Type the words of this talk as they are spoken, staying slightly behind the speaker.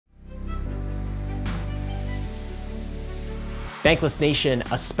Bankless Nation,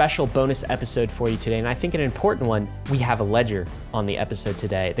 a special bonus episode for you today, and I think an important one. We have a ledger on the episode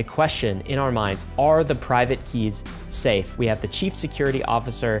today. The question in our minds, are the private keys safe? We have the Chief Security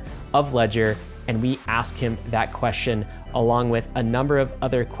Officer of Ledger, and we ask him that question along with a number of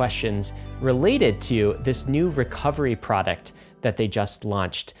other questions related to this new recovery product that they just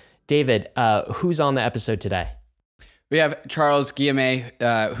launched. David, who's on the episode today? We have Charles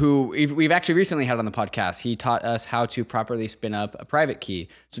Guillemet, who we've actually recently had on the podcast. He taught us how to properly spin up a private key.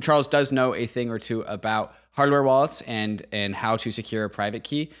 So Charles does know a thing or two about hardware wallets and how to secure a private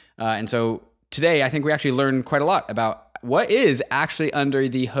key. And so today, I think we actually learned quite a lot about what is actually under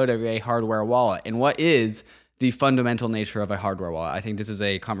the hood of a hardware wallet and what is the fundamental nature of a hardware wallet. I think this is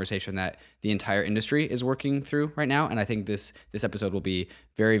a conversation that the entire industry is working through right now. And I think this episode will be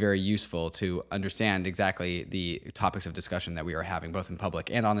very, very useful to understand exactly the topics of discussion that we are having both in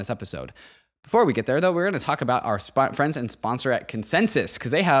public and on this episode. Before we get there, though, we're going to talk about our friends and sponsor at CONSENSYS, because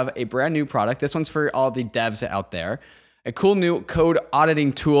they have a brand new product. This one's for all the devs out there. A cool new code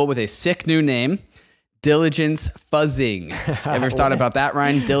auditing tool with a sick new name. Diligence fuzzing. Ever thought about that,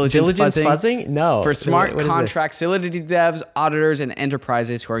 Ryan? Diligence fuzzing? No. For smart contract Solidity devs, auditors, and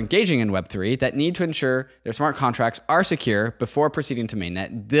enterprises who are engaging in Web3 that need to ensure their smart contracts are secure before proceeding to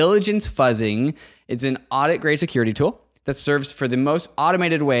mainnet. Diligence fuzzing is an audit-grade security tool that serves for the most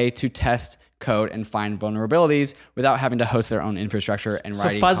automated way to test code and find vulnerabilities without having to host their own infrastructure and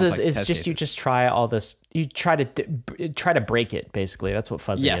writing complex test cases. So fuzz is just, you just try all this, you try to break it, basically. That's what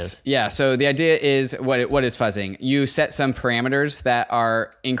fuzzing is. Yeah, so the idea is, what is fuzzing? You set some parameters that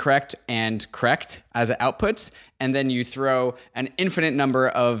are incorrect and correct as outputs, and then you throw an infinite number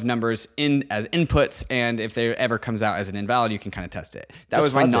of numbers in as inputs, and if there ever comes out as an invalid, you can kind of test it. That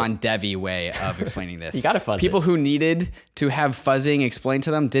was my non-devy way of explaining this. You gotta fuzz People who needed to have fuzzing explained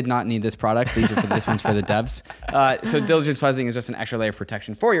to them did not need this product. This one's for the devs. So diligence fuzzing is just an extra layer of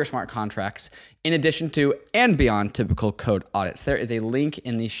protection for your smart contracts, in addition to and beyond typical code audits. There is a link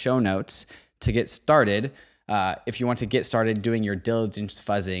in the show notes to get started if you want to get started doing your diligence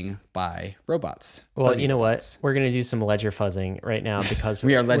fuzzing by robots. Well, you know what? We're going to do some ledger fuzzing right now because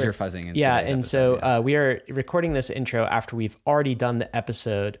we are ledger fuzzing. In yeah, and episode, so we are recording this intro after we've already done the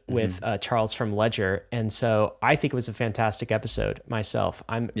episode with Charles from Ledger, and so I think it was a fantastic episode myself.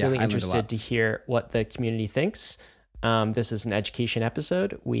 I'm really interested to hear what the community thinks. This is an education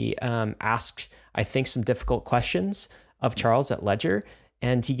episode. We asked, I think, some difficult questions of Charles at Ledger,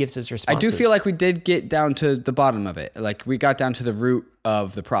 and he gives his responses. I do feel like we did get down to the bottom of it. Like we got down to the root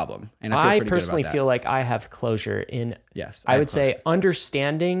of the problem. And I personally feel like I have closure in, I would say,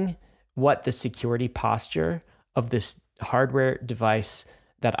 understanding what the security posture of this hardware device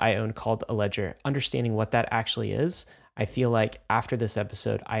that I own called a Ledger, understanding what that actually is. I feel like after this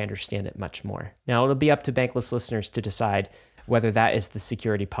episode, I understand it much more. Now, it'll be up to Bankless listeners to decide whether that is the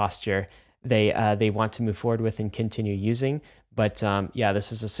security posture they want to move forward with and continue using. But yeah,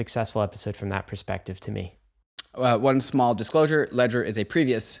 this is a successful episode from that perspective to me. One small disclosure, Ledger is a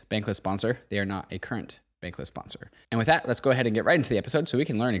previous Bankless sponsor. They are not a current Bankless sponsor. And with that, let's go ahead and get right into the episode so we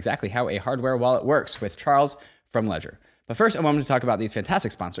can learn exactly how a hardware wallet works with Charles from Ledger. But first, I wanted to talk about these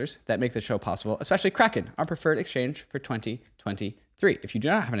fantastic sponsors that make the show possible, especially KRAKEN, our preferred exchange for 2023. If you do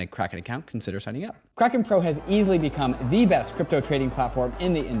not have a KRAKEN account, consider signing up. KRAKEN Pro has easily become the best crypto trading platform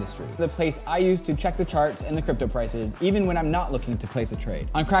in the industry. The place I use to check the charts and the crypto prices, even when I'm not looking to place a trade.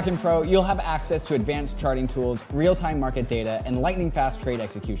 On KRAKEN Pro, you'll have access to advanced charting tools, real-time market data, and lightning-fast trade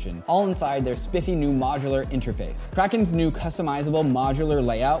execution, all inside their spiffy new modular interface. KRAKEN's new customizable modular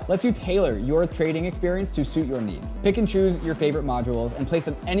layout lets you tailor your trading experience to suit your needs. Pick and choose your favorite modules and place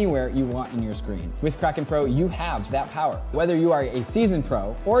them anywhere you want in your screen. With KRAKEN Pro, you have that power. Whether you are a seasoned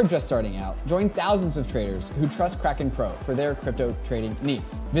pro or just starting out, join thousands of traders who trust KRAKEN Pro for their crypto trading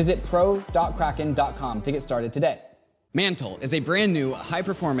needs. Visit pro.kraken.com to get started today. MANTLE is a brand new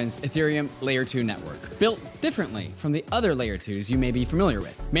high-performance Ethereum Layer 2 network, built differently from the other Layer 2s you may be familiar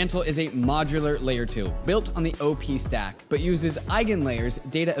with. MANTLE is a modular Layer 2 built on the OP stack, but uses EigenLayer's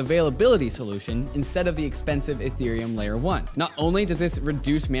data availability solution instead of the expensive Ethereum Layer 1. Not only does this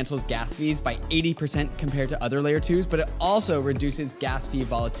reduce MANTLE's gas fees by 80% compared to other Layer 2s, but it also reduces gas fee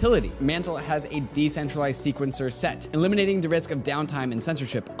volatility. MANTLE has a decentralized sequencer set, eliminating the risk of downtime and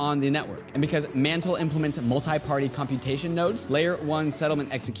censorship on the network. And because MANTLE implements multi-party computation computation nodes, layer 1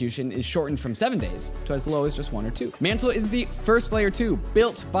 settlement execution is shortened from 7 days to as low as just 1 or 2. Mantle is the first layer 2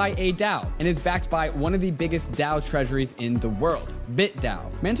 built by a DAO and is backed by one of the biggest DAO treasuries in the world,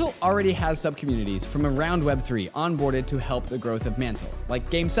 BitDAO. Mantle already has sub-communities from around Web3 onboarded to help the growth of Mantle, like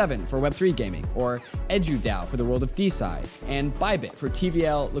Game7 for Web3 gaming, or EduDAO for the world of DeSci, and Bybit for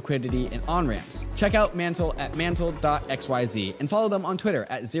TVL, liquidity, and on-ramps. Check out Mantle at mantle.xyz and follow them on Twitter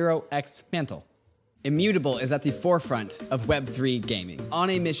at 0xmantle. Immutable is at the forefront of Web3 gaming,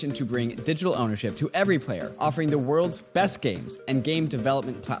 on a mission to bring digital ownership to every player, offering the world's best games and game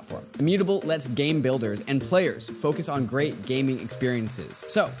development platform. Immutable lets game builders and players focus on great gaming experiences.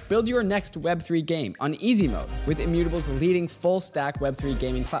 So, build your next Web3 game on easy mode with Immutable's leading full-stack Web3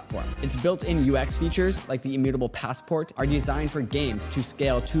 gaming platform. Its built-in UX features, like the Immutable Passport, are designed for games to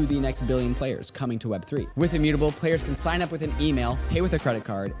scale to the next billion players coming to Web3. With Immutable, players can sign up with an email, pay with a credit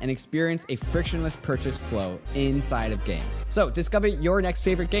card, and experience a frictionless purchase flow inside of games. So discover your next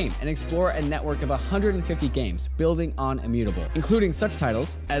favorite game and explore a network of 150 games building on Immutable, including such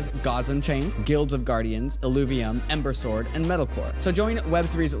titles as Gods Unchained, Guilds of Guardians, Illuvium, Embersword, and Metalcore. So join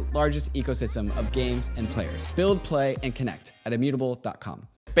Web3's largest ecosystem of games and players. Build, play, and connect at immutable.com.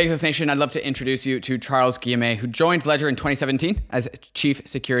 Bankless Nation, I'd love to introduce you to Charles Guillemet, who joined Ledger in 2017 as Chief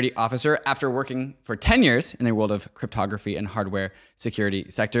Security Officer after working for 10 years in the world of cryptography and hardware security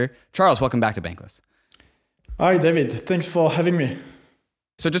sector. Charles, welcome back to Bankless. Hi, David. Thanks for having me.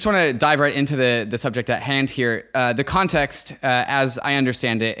 So just want to dive right into the subject at hand here. The context, as I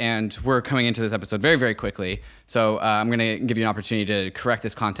understand it, and we're coming into this episode very, very quickly. So I'm going to give you an opportunity to correct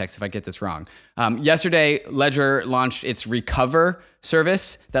this context if I get this wrong. Yesterday, Ledger launched its Recover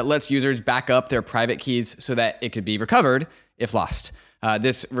service that lets users back up their private keys so that it could be recovered if lost.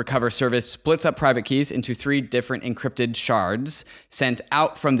 This Recover service splits up private keys into 3 different encrypted shards sent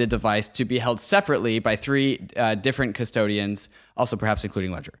out from the device to be held separately by 3 different custodians, also perhaps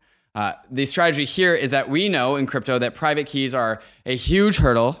including Ledger. The strategy here is that we know in crypto that private keys are a huge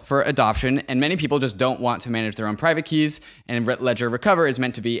hurdle for adoption, and many people just don't want to manage their own private keys, and Ledger Recover is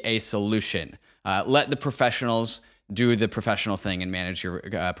meant to be a solution. Let the professionals do the professional thing and manage your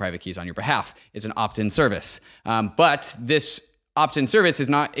private keys on your behalf. It's an opt-in service. But this opt-in service is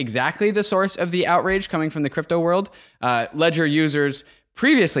not exactly the source of the outrage coming from the crypto world. Ledger users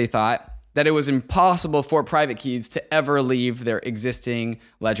previously thought that it was impossible for private keys to ever leave their existing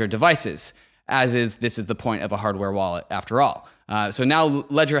Ledger devices, this is the point of a hardware wallet after all. So now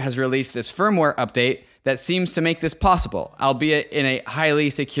Ledger has released this firmware update that seems to make this possible, albeit in a highly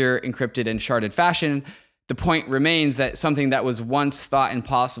secure, encrypted, and sharded fashion. The point remains that something that was once thought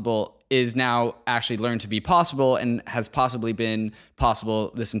impossible is now actually learned to be possible and has possibly been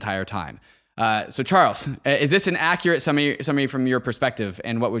possible this entire time. So Charles, is this an accurate summary from your perspective,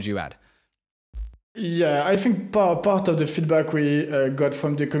 and what would you add? Yeah, I think part of the feedback we got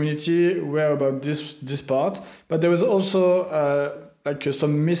from the community were about this part, but there was also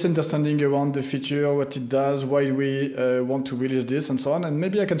some misunderstanding around the feature, what it does, why we want to release this, and so on. And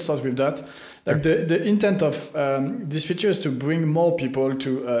maybe I can start with that. Like the intent of this feature is to bring more people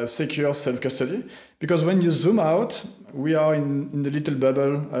to secure self-custody, because when you zoom out, we are in the little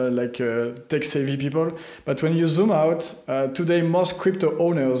bubble, tech-savvy people. But when you zoom out, today most crypto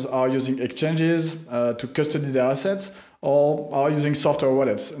owners are using exchanges to custody their assets, or are using software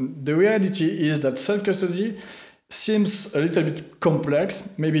wallets. And the reality is that self-custody seems a little bit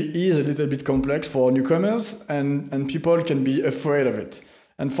complex, maybe is a little bit complex for newcomers, and people can be afraid of it.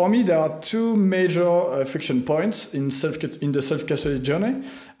 And for me, there are 2 major friction points in the self-custody journey.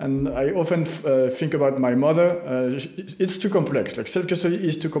 And I often think about my mother. It's too complex. Like self-custody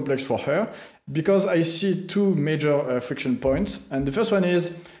is too complex for her, because I see 2 major friction points. And the first one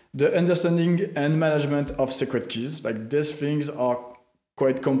is the understanding and management of secret keys. Like these things are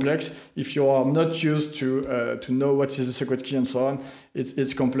quite complex. If you are not used to know what is a secret key and so on,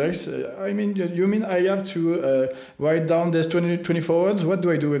 it's complex. I mean, you mean I have to write down these 24 words? What do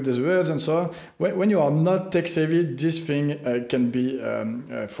I do with these words and so on? When you are not tech savvy, this thing can be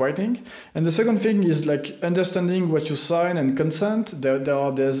frightening. And the second thing is like understanding what you sign and consent. There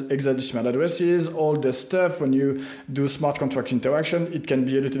are these hexadecimal addresses, all this stuff. When you do smart contract interaction, it can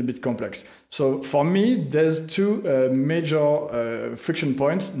be a little bit complex. So for me, there's 2 major friction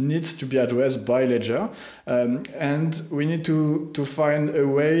points needs to be addressed by Ledger, and we need to find a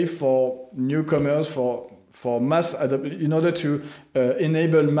way for newcomers for mass adoption in order to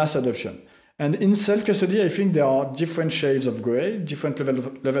enable mass adoption. And in self-custody, I think there are different shades of gray, different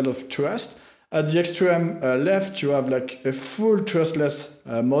level of trust. At the extreme left, you have like a full trustless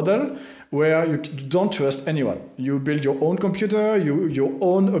model where you don't trust anyone. You build your own computer, your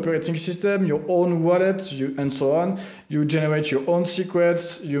own operating system, your own wallet, and so on. You generate your own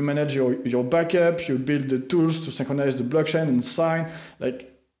secrets, you manage your backup, you build the tools to synchronize the blockchain and sign. Like,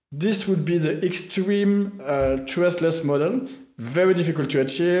 this would be the extreme trustless model. Very difficult to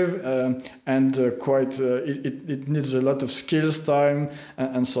achieve, and it needs a lot of skills, time,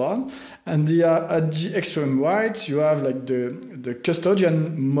 and so on. And at the extreme right, you have like the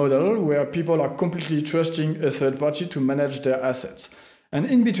custodian model, where people are completely trusting a third party to manage their assets. And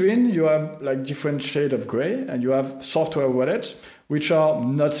in between, you have like different shade of gray, and you have software wallets, which are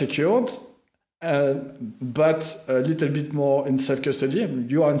not secured, but a little bit more in self-custody.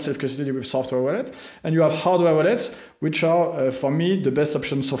 You are in self-custody with software wallet, and you have hardware wallets, which are, for me, the best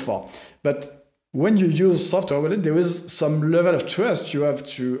option so far. But when you use software wallet, there is some level of trust you have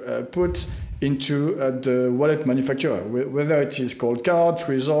to put into the wallet manufacturer, whether it is called Card,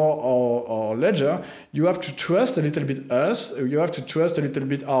 Trezor, or Ledger. You have to trust a little bit us. You have to trust a little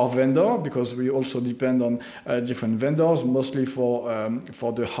bit our vendor, because we also depend on different vendors, mostly for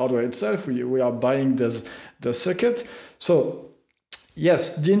the hardware itself. We are buying the circuit. So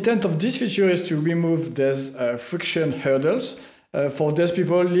yes, the intent of this feature is to remove these friction hurdles for those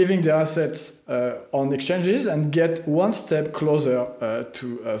people leaving their assets on exchanges and get one step closer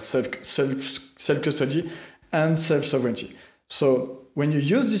to self-custody and self-sovereignty. So when you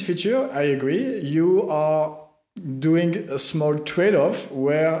use this feature, I agree, you are doing a small trade-off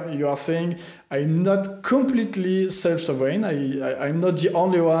where you are saying, I'm not completely self-sovereign. I'm not the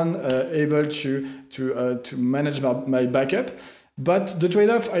only one able to manage my backup. But the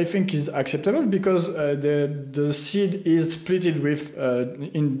trade-off, I think, is acceptable, because the seed is split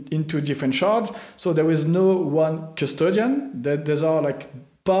into different shards. So there is no one custodian. These are like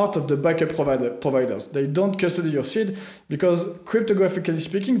part of the backup providers. They don't custody your seed because, cryptographically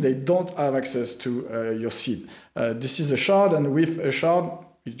speaking, they don't have access to your seed. This is a shard, and with a shard,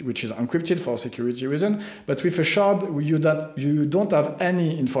 which is encrypted for security reason, but with a shard, you don't have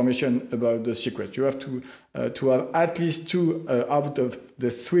any information about the secret. You have to have at least 2 out of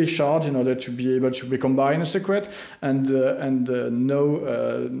the 3 shards in order to be able to recombine a secret and know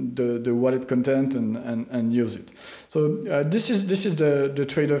the wallet content and use it. So this is the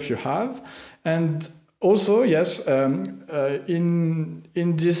trade-off you have. And also, yes,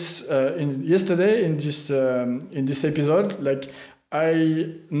 yesterday in this episode, like, I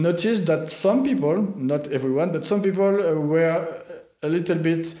noticed that some people, not everyone, but some people were a little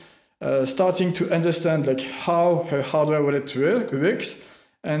bit starting to understand like how her hardware wallet works,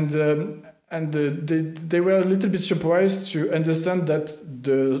 and they were a little bit surprised to understand that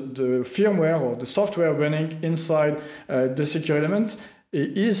the firmware or the software running inside the secure element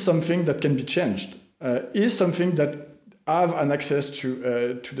is something that can be changed, is something that have an access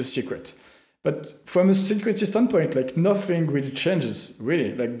to the secret. But from a security standpoint, like, nothing really changes,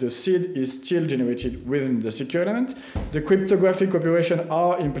 really. Like, the seed is still generated within the secure element. The cryptographic operations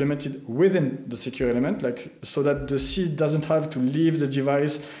are implemented within the secure element, like, so that the seed doesn't have to leave the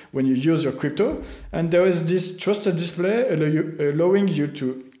device when you use your crypto. And there is this trusted display allowing you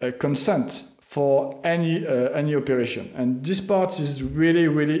to consent for any operation. And this part is really,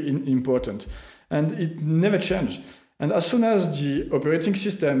 really important. And it never changed. And as soon as the operating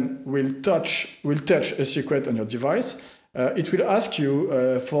system will touch a secret on your device, it will ask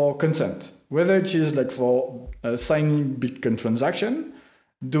you for consent, whether it is like for signing Bitcoin transaction,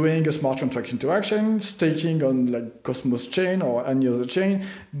 doing a smart contract interaction, staking on like Cosmos chain or any other chain,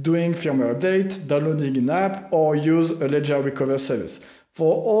 doing firmware update, downloading an app, or use a ledger recover service.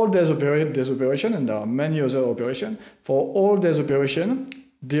 For all these operations, and there are many other operations, for all these operations,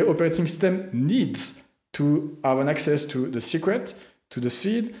 the operating system needs to have an access to the secret, to the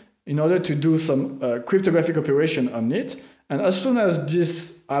seed, in order to do some cryptographic operation on it. And as soon as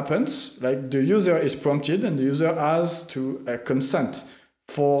this happens, like, the user is prompted and the user has to consent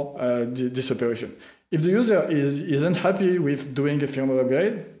for this operation. If the user isn't happy with doing a firmware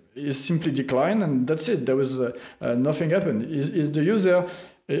upgrade, is simply decline, and that's it. There was nothing happened. Is the user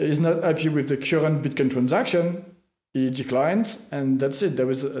is not happy with the current Bitcoin transaction, he declines, and that's it. There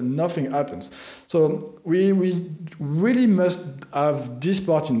was nothing happens. So we really must have this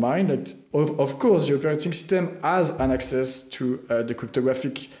part in mind. Like, of course, the operating system has an access to the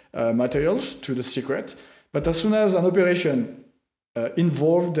cryptographic materials, to the secret. But as soon as an operation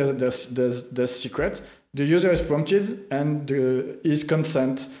involves the secret, the user is prompted and his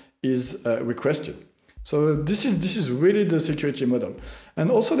consent is requested. So this is really the security model.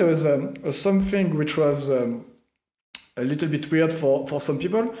 And also there was something which was a little bit weird for some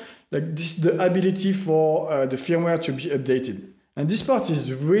people. like this, the ability for the firmware to be updated. And this part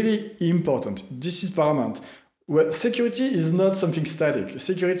is really important. This is paramount. Well, security is not something static.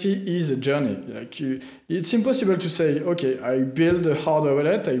 Security is a journey. It's impossible to say, okay, I build a hardware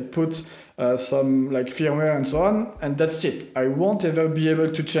wallet, I put some like firmware and so on, and that's it. I won't ever be able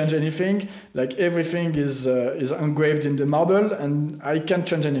to change anything. Like everything is engraved in the marble, and I can't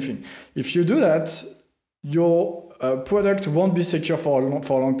change anything. If you do that, your product won't be secure for a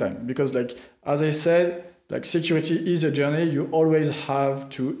long time, because, like as I said, like security is a journey. You always have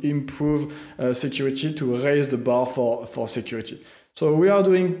to improve security, to raise the bar for security. So we are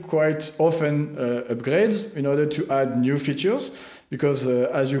doing quite often upgrades in order to add new features, because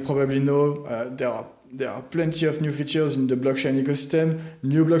as you probably know, there are plenty of new features in the blockchain ecosystem.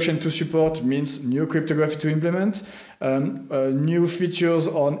 New blockchain to support means new cryptography to implement. New features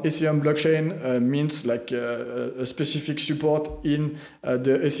on Ethereum blockchain means like a specific support in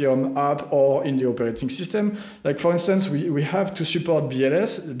the Ethereum app or in the operating system. Like for instance, we have to support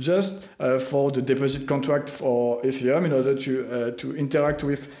BLS just for the deposit contract for Ethereum in order to interact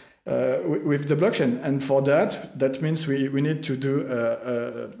with the blockchain, and for that means we need to do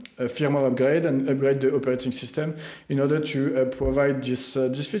a firmware upgrade and upgrade the operating system in order to provide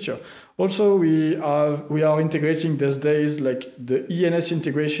this feature. Also, we are integrating these days like the ENS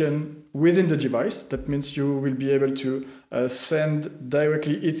integration within the device. That means you will be able to send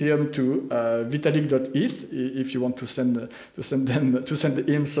directly Ethereum to Vitalik.eth if you want to send him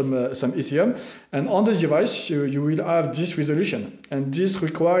some Ethereum, and on the device you will have this resolution, and this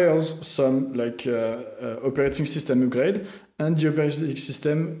requires some like operating system upgrade, and the operating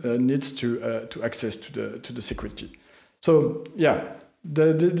system needs to access to the security. So yeah.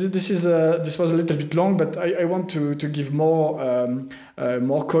 This was a little bit long, but I want to give more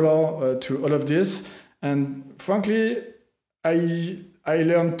color to all of this. And frankly, I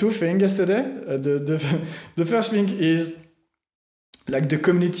learned two things yesterday. The first thing is, like, the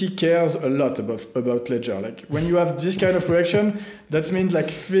community cares a lot about Ledger. Like when you have this kind of reaction, that means like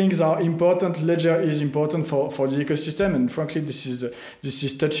things are important. Ledger is important for the ecosystem, and frankly, this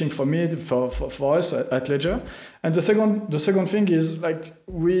is touching for me, for us at Ledger. And the second thing is, like,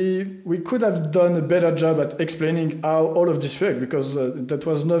 we could have done a better job at explaining how all of this works, because that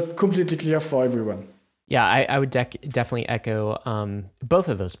was not completely clear for everyone. Yeah, I would definitely echo both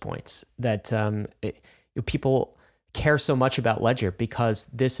of those points, that people care so much about Ledger because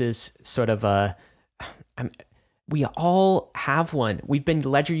this is sort of we all have one. We've been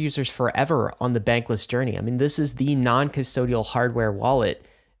Ledger users forever on the Bankless journey. I mean, this is the non-custodial hardware wallet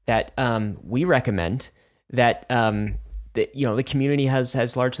that we recommend, that the community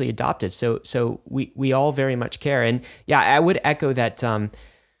has largely adopted. So we all very much care. And yeah, I would echo that.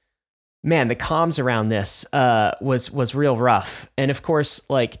 Man, the comms around this was real rough. And of course,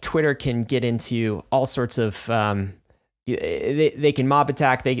 like, Twitter can get into all sorts of they can mob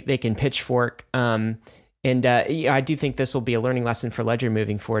attack, they can pitchfork, and I do think this will be a learning lesson for Ledger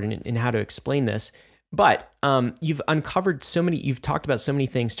moving forward in how to explain this. But you've talked about so many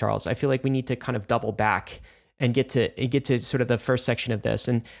things, Charles. I feel like we need to kind of double back and get to sort of the first section of this.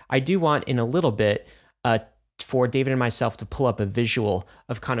 And I do want, in a little bit, for David and myself to pull up a visual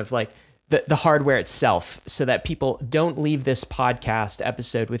of kind of like the hardware itself, so that people don't leave this podcast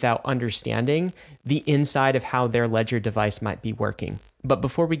episode without understanding the inside of how their Ledger device might be working. But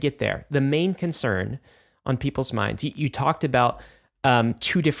before we get there, the main concern on people's minds, you talked about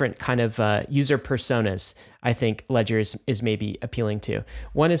two different kind of user personas I think Ledger is maybe appealing to.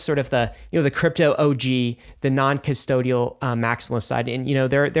 One is sort of the crypto OG, the non-custodial maximalist side. And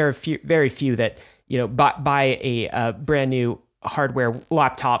there are very few that buy a brand new hardware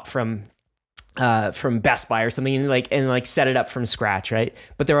laptop from Best Buy or something and set it up from scratch, right?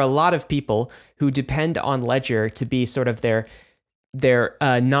 But there are a lot of people who depend on Ledger to be sort of their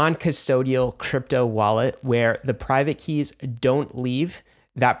non-custodial crypto wallet, where the private keys don't leave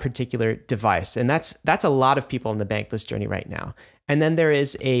that particular device. And that's a lot of people in the Bankless journey right now. And then there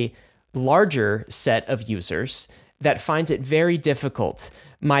is a larger set of users that finds it very difficult.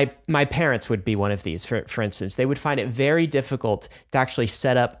 My parents would be one of these, for instance. They would find it very difficult to actually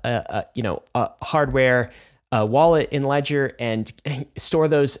set up a hardware wallet in Ledger and store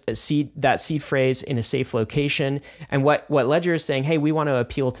that seed phrase in a safe location. And what Ledger is saying, hey, we want to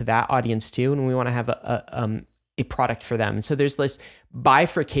appeal to that audience too, and we want to have a product for them. And so there's this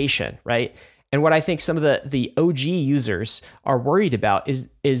bifurcation, right? And what I think some of the OG users are worried about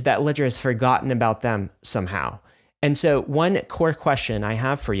is that Ledger has forgotten about them somehow. And so one core question I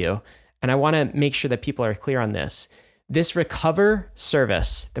have for you, and I want to make sure that people are clear on this recover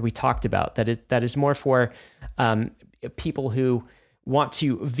service that we talked about, that is more for people who want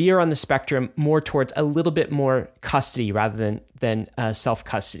to veer on the spectrum more towards a little bit more custody rather than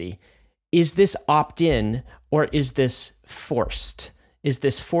self-custody. Is this opt-in or is this forced? Is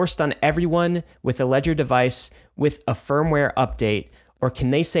this forced on everyone with a Ledger device with a firmware update, or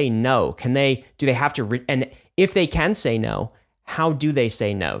can they say no? Do they have to, and if they can say no, how do they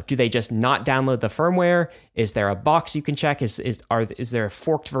say no? Do they just not download the firmware? Is there a box you can check? Is there a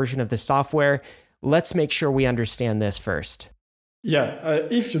forked version of the software? Let's make sure we understand this first. Yeah,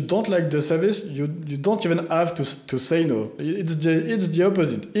 if you don't like the service, you don't even have to say no. It's the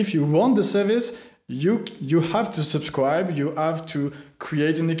opposite. If you want the service, you have to subscribe. You have to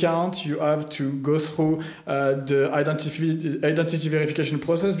create an account. You have to go through the identity verification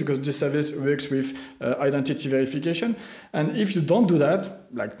process, because this service works with identity verification. And if you don't do that,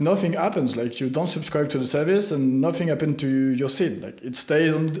 like nothing happens. Like you don't subscribe to the service and nothing happens to your seed. Like it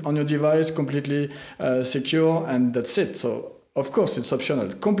stays on your device completely secure, and that's it. So of course, it's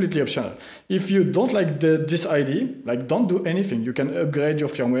optional, completely optional. If you don't like this ID, like don't do anything. You can upgrade your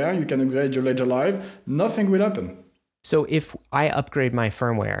firmware, you can upgrade your Ledger Live, nothing will happen. So if I upgrade my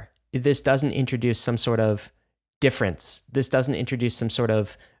firmware, this doesn't introduce some sort of difference. This doesn't introduce some sort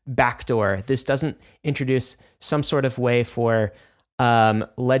of backdoor. This doesn't introduce some sort of way for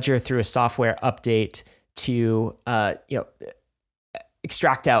Ledger through a software update to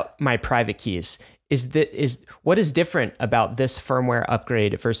extract out my private keys. What is different about this firmware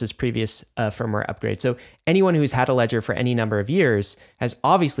upgrade versus previous firmware upgrade? So anyone who's had a Ledger for any number of years has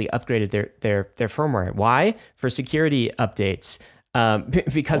obviously upgraded their firmware. Why? For security updates,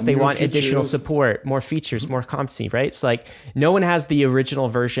 because they want additional support, more features, more competency, right? It's like no one has the original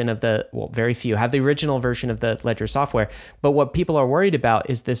version of very few have the original version of the Ledger software. But what people are worried about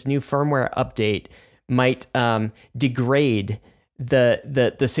is this new firmware update might degrade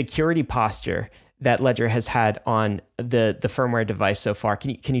the security posture that Ledger has had on the firmware device so far.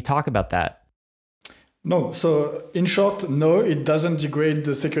 Can you talk about that? No. So in short, no, it doesn't degrade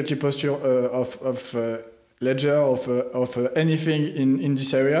the security posture of Ledger, of anything in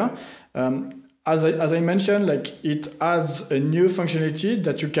this area. As I mentioned, like it adds a new functionality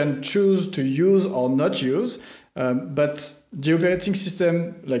that you can choose to use or not use. But the operating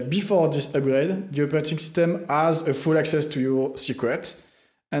system, like before this upgrade, the operating system has a full access to your secret.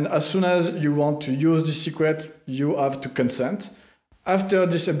 And as soon as you want to use this secret, you have to consent. After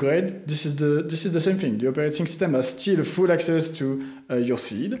this upgrade, this is the same thing. The operating system has still full access to your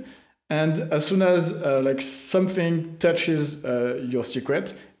seed. And as soon as like something touches your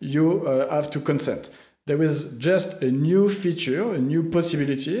secret, you have to consent. There is just a new feature, a new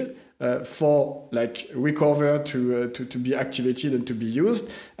possibility for like recover to be activated and to be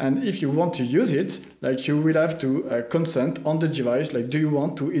used. And if you want to use it, like you will have to consent on the device. Like, do you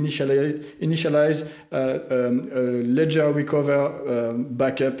want to initialize Ledger recover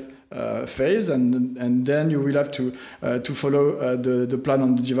backup phase, and then you will have to follow the plan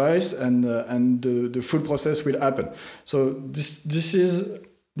on the device, and the full process will happen. So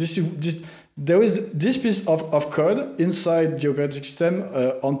there is this piece of code inside the operating system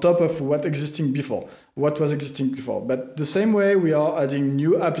on top of what was existing before. But the same way we are adding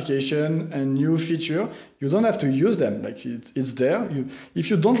new application and new feature, you don't have to use them. Like it's there. If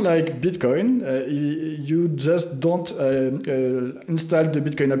you don't like Bitcoin, you just don't install the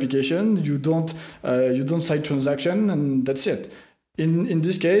Bitcoin application. You don't side transaction, and that's it. In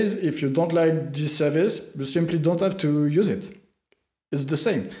this case, if you don't like this service, you simply don't have to use it. It's the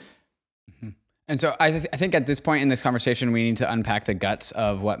same. And so I think at this point in this conversation, we need to unpack the guts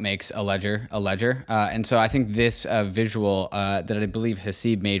of what makes a ledger a ledger. And so I think this visual that I believe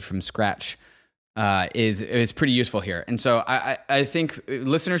Haseeb made from scratch is pretty useful here. And so I think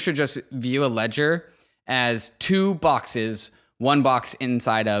listeners should just view a ledger as two boxes, one box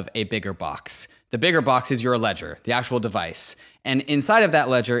inside of a bigger box. The bigger box is your ledger, the actual device. And inside of that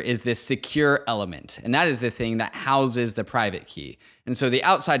ledger is this secure element. And that is the thing that houses the private key. And so the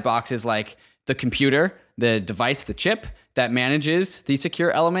outside box is like the computer, the device, the chip that manages the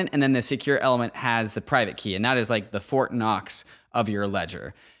secure element. And then the secure element has the private key. And that is like the Fort Knox of your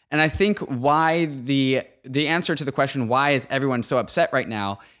ledger. And I think why the answer to the question, why is everyone so upset right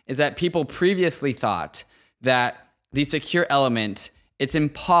now, is that people previously thought that the secure element, it's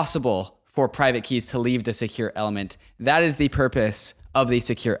impossible for private keys to leave the secure element. That is the purpose of the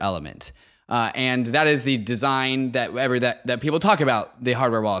secure element. And that is the design that people talk about the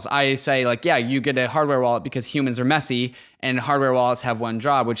hardware wallets. I say like, yeah, you get a hardware wallet because humans are messy, and hardware wallets have one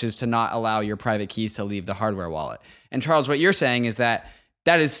job, which is to not allow your private keys to leave the hardware wallet. And Charles, what you're saying is that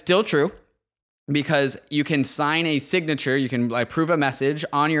is still true. because you can sign a signature, you can approve a message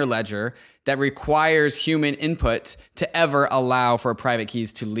on your ledger that requires human input to ever allow for private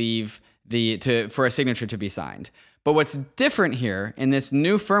keys to leave for a signature to be signed. But what's different here in this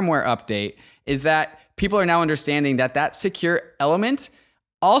new firmware update is that people are now understanding that that secure element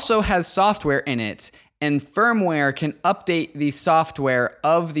also has software in it, and firmware can update the software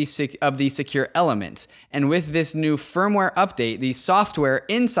of the secure element. And with this new firmware update, the software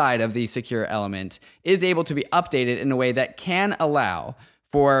inside of the secure element is able to be updated in a way that can allow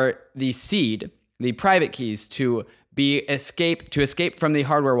for the seed, the private keys, to escape from the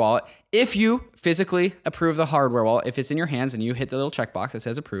hardware wallet if you physically approve the hardware wallet, if it's in your hands and you hit the little checkbox that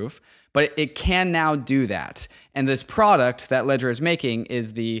says approve. But it can now do that. And this product that Ledger is making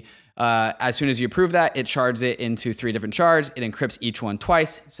is as soon as you approve that, it shards it into 3 different shards. It encrypts each one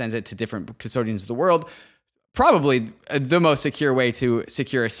twice, sends it to different custodians of the world. Probably the most secure way to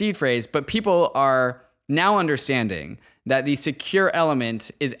secure a seed phrase, but people are now understanding that the secure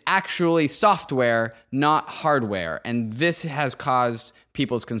element is actually software, not hardware. And this has caused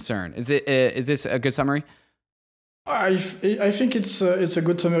people's concern. Is this a good summary? I think it's a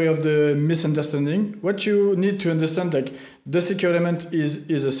good summary of the misunderstanding. What you need to understand, like the secure element is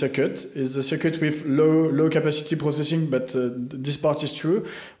a circuit with low capacity processing, but this part is true,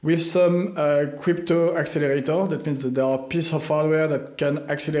 with some crypto accelerator. That means that there are pieces of hardware that can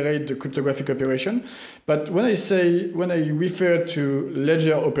accelerate the cryptographic operation. But when I refer to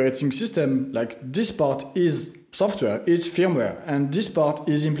Ledger operating system, like this part is software, it's firmware, and this part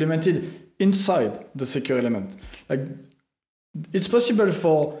is implemented inside the secure element. Like, it's possible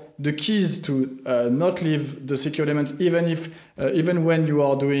for the keys to not leave the secure element even when you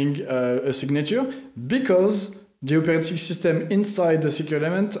are doing a signature, because the operating system inside the secure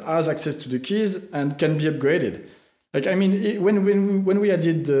element has access to the keys and can be upgraded. Like, I mean, when we had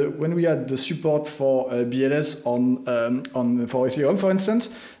the support for BLS for Ethereum, for instance,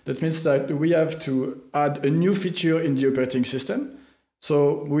 that means that we have to add a new feature in the operating system.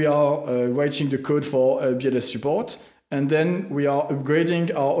 So we are writing the code for BLS support, and then we are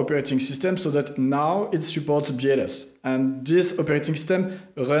upgrading our operating system so that now it supports BLS. And this operating system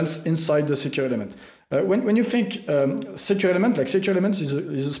runs inside the secure element. When you think secure element, like secure element is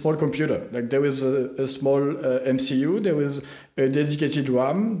a small computer. Like there is a small MCU, there is a dedicated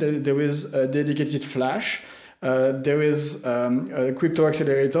RAM, there is a dedicated flash. There is a crypto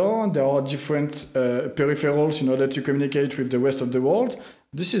accelerator. There are different peripherals in order to communicate with the rest of the world.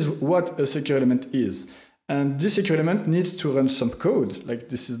 This is what a secure element is. And this secure element needs to run some code. Like,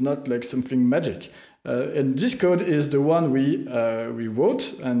 this is not like something magic. And this code is the one we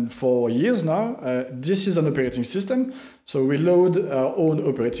wrote, and for years now, this is an operating system. So we load our own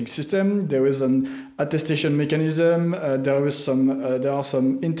operating system. There is an attestation mechanism. There are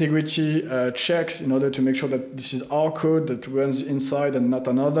some integrity checks in order to make sure that this is our code that runs inside and not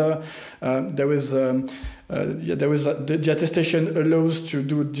another. The attestation allows to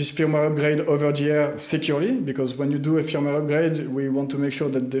do this firmware upgrade over the air securely, because when you do a firmware upgrade, we want to make sure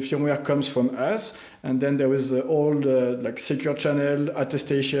that the firmware comes from us. And then there is all the like secure channel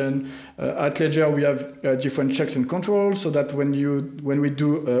attestation. At Ledger, we have different checks and controls, so that when we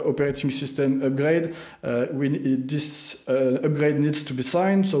do operating system upgrade, this upgrade needs to be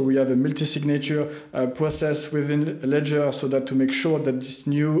signed. So we have a multi-signature process within Ledger, so that to make sure that this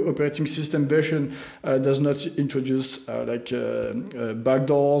new operating system version does not introduce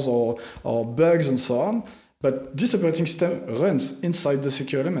backdoors or bugs and so on. But this operating system runs inside the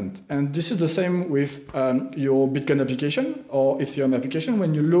secure element. And this is the same with your Bitcoin application or Ethereum application.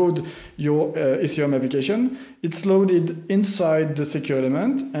 When you load your Ethereum application, it's loaded inside the secure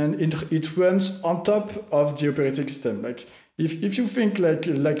element, and it runs on top of the operating system. Like, if you think like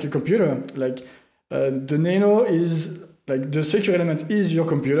a computer, like the Nano is like the secure element is your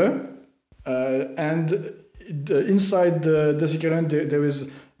computer, and inside the secure element there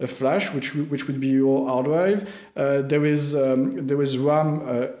is a flash, which would be your hard drive. There is RAM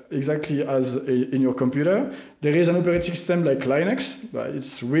exactly as in your computer. There is an operating system like Linux.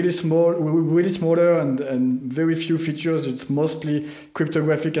 It's really small, really smaller, and very few features. It's mostly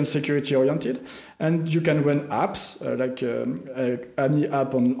cryptographic and security oriented. And you can run apps like any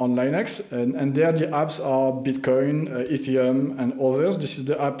app on Linux. And there the apps are Bitcoin, Ethereum, and others. This is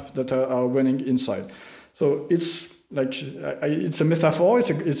the app that are running inside. So it's like it's a metaphor,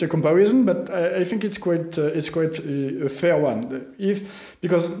 it's a comparison, but I think it's quite a fair one.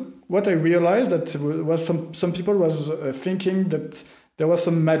 Because what I realized that was some people was thinking that there was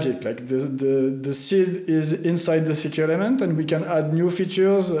some magic, like the seed is inside the secure element, and we can add new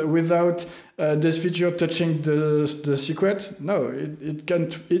features without this feature touching the secret. No, it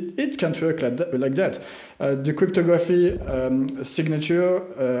can't work like that. The cryptography, signature,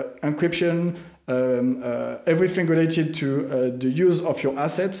 encryption, everything related to the use of your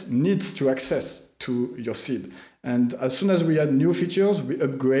assets needs to access to your seed. And as soon as we add new features, we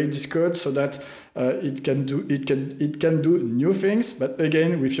upgrade this code so that it can do new things, but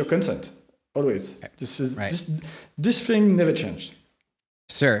again with your consent. Always. This thing never changed.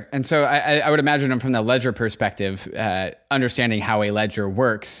 Sure. And so I would imagine from the ledger perspective, understanding how a ledger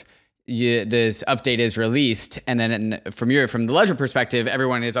works, this update is released, and then from the ledger perspective,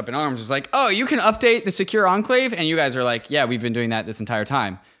 everyone is up in arms. It's like, oh, you can update the secure enclave, and you guys are like, yeah, we've been doing that this entire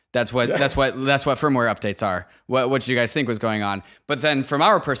time. That's what firmware updates are. What did you guys think was going on? But then from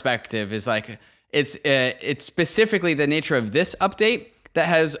our perspective, is like it's specifically the nature of this update that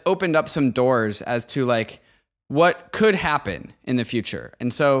has opened up some doors as to like what could happen in the future.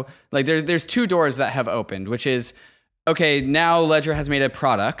 And so like there's two doors that have opened, which is, okay, now Ledger has made a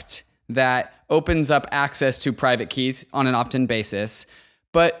product that opens up access to private keys on an opt-in basis.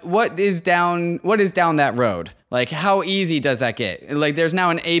 But what is down that road? Like, how easy does that get? Like, there's now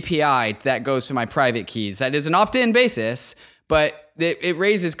an API that goes to my private keys that is an opt-in basis, but it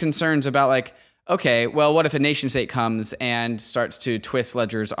raises concerns about like, okay, well, what if a nation state comes and starts to twist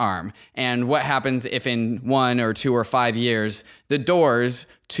Ledger's arm? And what happens if in 1 or 2 or 5 years, the doors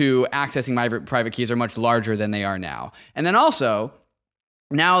to accessing my private keys are much larger than they are now? And then also,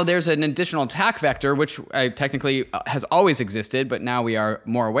 now there's an additional attack vector, which technically has always existed, but now we are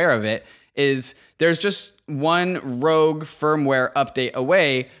more aware of it, is there's just one rogue firmware update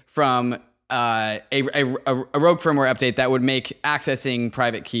away from a rogue firmware update that would make accessing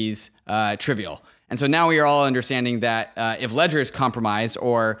private keys trivial. And so now we are all understanding that if Ledger is compromised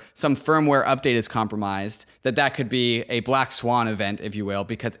or some firmware update is compromised, that could be a black swan event, if you will,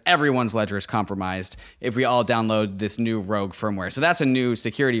 because everyone's Ledger is compromised if we all download this new rogue firmware. So that's a new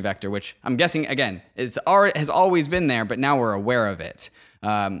security vector, which I'm guessing, again, has always been there, but now we're aware of it.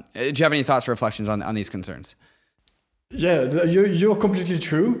 Do you have any thoughts or reflections on these concerns? Yeah, you're completely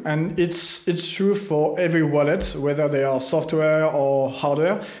true, and it's true for every wallet, whether they are software or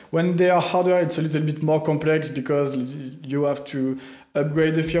hardware. When they are hardware, it's a little bit more complex because you have to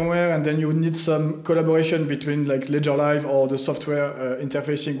upgrade the firmware, and then you need some collaboration between like Ledger Live or the software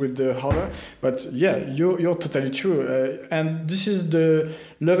interfacing with the hardware. But yeah, you're totally true, and this is the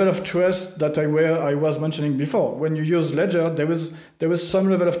level of trust that I was mentioning before. When you use Ledger, there was some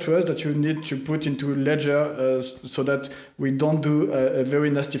level of trust that you need to put into Ledger so that we don't do a very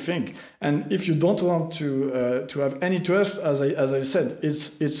nasty thing. And if you don't want to have any trust, as I said,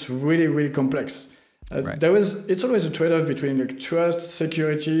 it's really, really complex. Right. It's always a trade-off between like trust,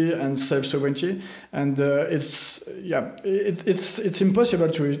 security, and self-sovereignty, and it's impossible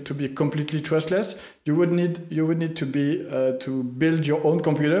to be completely trustless. You would need to be to build your own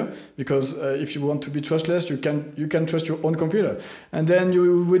computer, because if you want to be trustless, you can trust your own computer, and then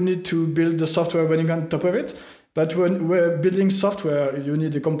you would need to build the software running on top of it. But when we're building software, you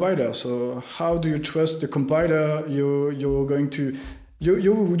need a compiler. So how do you trust the compiler? You're going to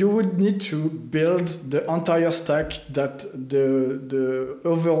You would need to build the entire stack that the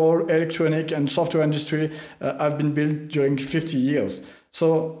overall electronic and software industry have been built during 50 years.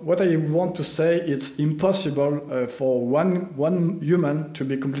 So what I want to say, it's impossible for one human to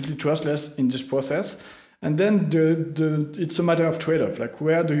be completely trustless in this process. And then it's a matter of trade-off. Like,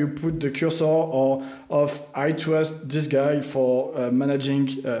 where do you put the cursor of I trust this guy for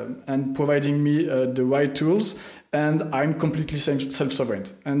managing and providing me the right tools, and I'm completely self-sovereign.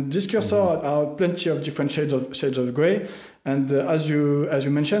 And this cursor are plenty of different shades of gray. And as you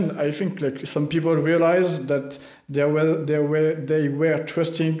mentioned, I think like some people realized that they were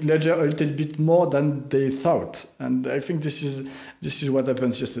trusting Ledger a little bit more than they thought. And I think this is what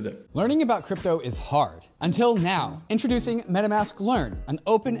happened yesterday. Learning about crypto is hard. Until now. Introducing MetaMask Learn, an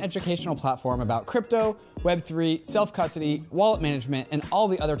open educational platform about crypto, Web3, self-custody, wallet management, and all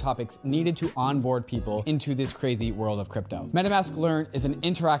the other topics needed to onboard people into this crazy world of crypto. MetaMask Learn is an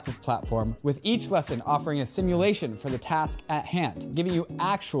interactive platform with each lesson offering a simulation for the task at hand, giving you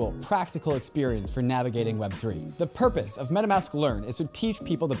actual practical experience for navigating Web3. The purpose of MetaMask Learn is to teach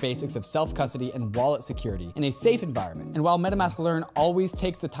people the basics of self-custody and wallet security in a safe environment. And while MetaMask Learn always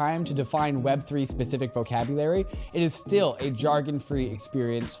takes the time to define Web3 specific vocabulary, it is still a jargon-free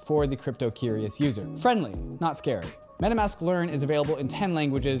experience for the crypto-curious user. Friendly, not scary. MetaMask Learn is available in 10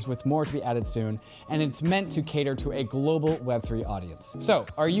 languages with more to be added soon, and it's meant to cater to a global Web3 audience. So,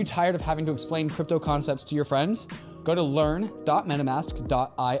 are you tired of having to explain crypto concepts to your friends? Go to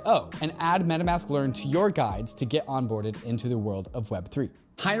learn.metamask.io and add MetaMask Learn to your guides to get onboarded into the world of Web3.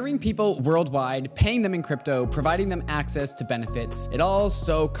 Hiring people worldwide, paying them in crypto, providing them access to benefits, it all's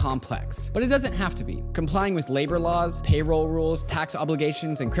so complex. But it doesn't have to be. Complying with labor laws, payroll rules, tax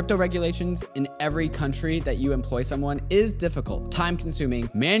obligations, and crypto regulations in every country that you employ someone is difficult, time-consuming,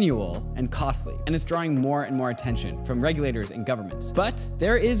 manual, and costly. And it's drawing more and more attention from regulators and governments. But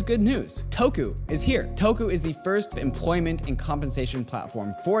there is good news. TOKU is here. TOKU is the first employment and compensation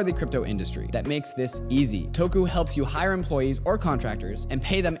platform for the crypto industry that makes this easy. TOKU helps you hire employees or contractors and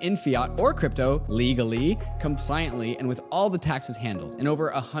pay them in fiat or crypto legally, compliantly, and with all the taxes handled in over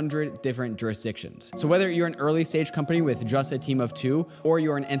 100 different jurisdictions. So whether you're an early stage company with just a team of 2 or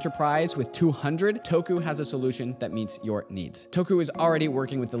you're an enterprise with 200, TOKU has a solution that meets your needs. TOKU is already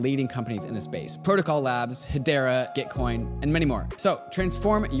working with the leading companies in the space: Protocol Labs, Hedera, Gitcoin, and many more. So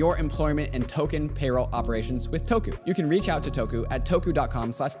transform your employment and token payroll operations with TOKU. You can reach out to TOKU at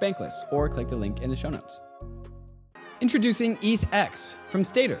toku.com/bankless or click the link in the show notes. Introducing ETHX from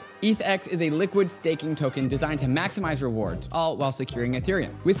STADER. ETHX is a liquid staking token designed to maximize rewards, all while securing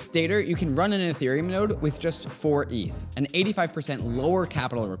Ethereum. With STADER, you can run an Ethereum node with just 4 ETH, an 85% lower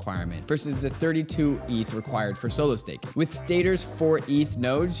capital requirement versus the 32 ETH required for solo staking. With STADER's 4 ETH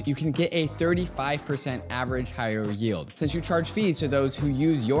nodes, you can get a 35% average higher yield, since you charge fees to those who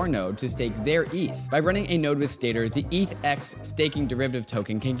use your node to stake their ETH. By running a node with STADER, the ETHX staking derivative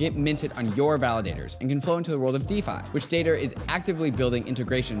token can get minted on your validators and can flow into the world of DeFi, which STADER is actively building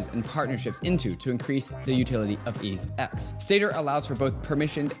integrations and partnerships into to increase the utility of ETHX. STADER allows for both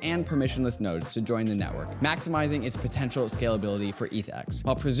permissioned and permissionless nodes to join the network, maximizing its potential scalability for ETHX,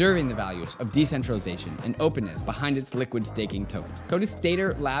 while preserving the values of decentralization and openness behind its liquid staking token. Go to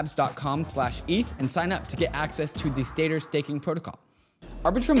staderlabs.com/ETH and sign up to get access to the STADER staking protocol.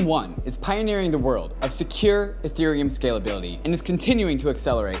 Arbitrum 1 is pioneering the world of secure Ethereum scalability and is continuing to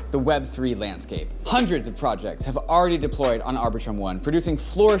accelerate the Web3 landscape. Hundreds of projects have already deployed on Arbitrum 1, producing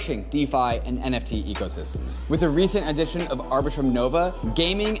flourishing DeFi and NFT ecosystems. With the recent addition of Arbitrum Nova,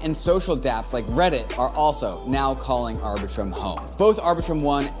 gaming and social dApps like Reddit are also now calling Arbitrum home. Both Arbitrum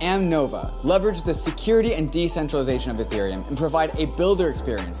 1 and Nova leverage the security and decentralization of Ethereum and provide a builder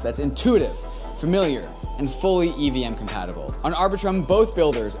experience that's intuitive, familiar, and fully EVM compatible. On Arbitrum, both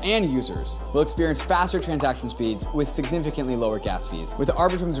builders and users will experience faster transaction speeds with significantly lower gas fees. With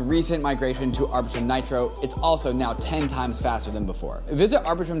Arbitrum's recent migration to Arbitrum Nitro, it's also now 10 times faster than before. Visit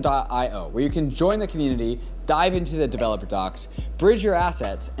arbitrum.io, where you can join the community, dive into the developer docs, bridge your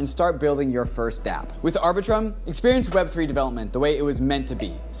assets, and start building your first dApp. With Arbitrum, experience Web3 development the way it was meant to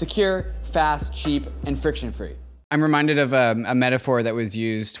be: secure, fast, cheap, and friction-free. I'm reminded of a metaphor that was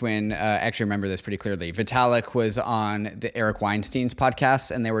used when, I actually remember this pretty clearly. Vitalik was on the Eric Weinstein's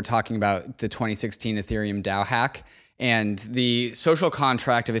podcast, and they were talking about the 2016 Ethereum DAO hack. And the social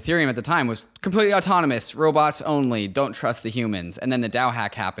contract of Ethereum at the time was completely autonomous, robots only, don't trust the humans. And then the DAO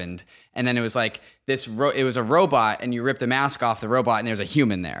hack happened. And then it was like it was a robot, and you rip the mask off the robot, and there's a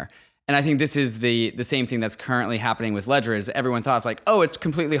human there. And I think this is the same thing that's currently happening with Ledger. Is everyone thought it's like, oh, it's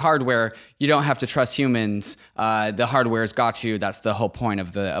completely hardware. You don't have to trust humans. The hardware's got you. That's the whole point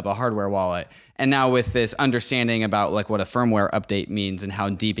of a hardware wallet. And now with this understanding about like what a firmware update means and how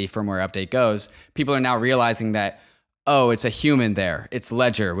deep a firmware update goes, people are now realizing that, oh, it's a human there. It's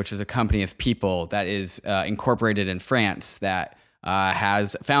Ledger, which is a company of people that is incorporated in France that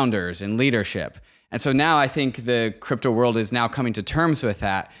has founders and leadership. And so now I think the crypto world is now coming to terms with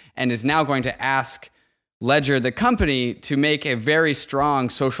that and is now going to ask Ledger, the company, to make a very strong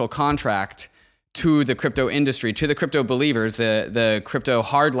social contract to the crypto industry, to the crypto believers, the crypto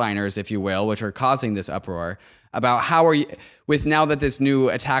hardliners, if you will, which are causing this uproar, about how are you, with now that this new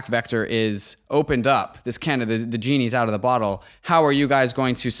attack vector is opened up, this kind of the genie's out of the bottle, how are you guys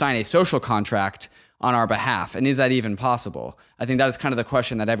going to sign a social contract on our behalf? And is that even possible? I think that is kind of the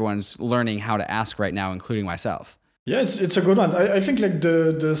question that everyone's learning how to ask right now, including myself. Yes, it's a good one. I think like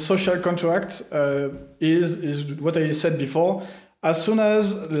the social contract is what I said before. As soon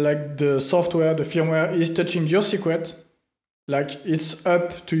as like the software, the firmware is touching your secret, like it's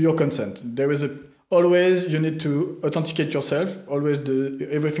up to your consent. There is always you need to authenticate yourself. Always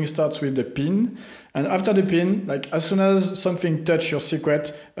everything starts with the PIN, and after the PIN, like as soon as something touch your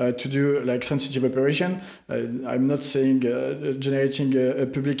secret to do like sensitive operation, I'm not saying generating a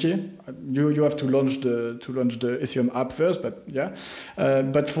public key. You have to launch the Ethereum app first, but yeah.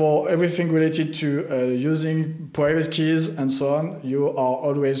 But for everything related to using private keys and so on, you are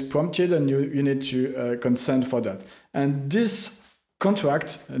always prompted, and you need to consent for that. And this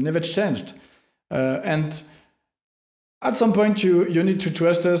contract never changed. And at some point, you need to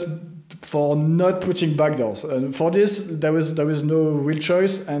trust us for not putting backdoors. And for this, there is no real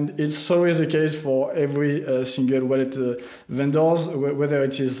choice, and it's always the case for every single wallet vendors, whether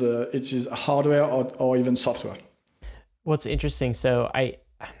it is hardware or even software. What's interesting,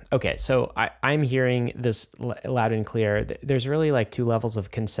 I'm hearing this loud and clear. There's really like two levels of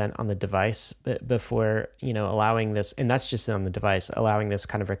consent on the device before, allowing this, and that's just on the device, allowing this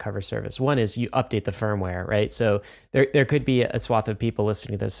kind of recovery service. One is you update the firmware, right? So there could be a swath of people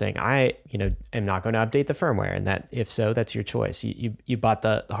listening to this saying, I am not going to update the firmware. And that, if so, that's your choice. You bought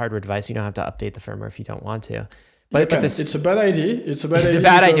the hardware device. You don't have to update the firmware if you don't want to. But it's a bad idea. It's a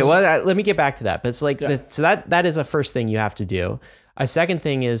bad idea. Well, let me get back to that. But it's like, so that is a first thing you have to do. A second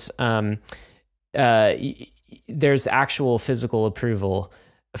thing is there's actual physical approval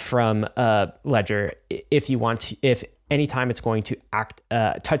from Ledger if anytime it's going to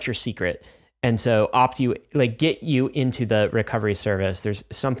touch your secret. And so get you into the recovery service, there's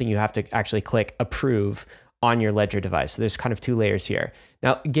something you have to actually click approve on your Ledger device. So there's kind of two layers here.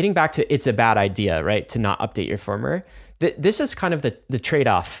 Now, getting back to it's a bad idea, right, to not update your firmware. This is kind of the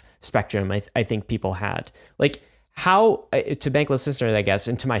trade-off spectrum I think people had. Like, how, to Bankless listeners, I guess,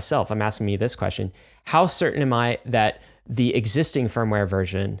 and to myself, I'm asking me this question: how certain am I that the existing firmware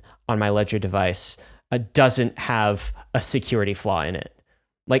version on my Ledger device doesn't have a security flaw in it?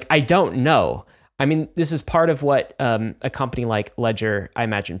 Like, I don't know. I mean, this is part of what a company like Ledger, I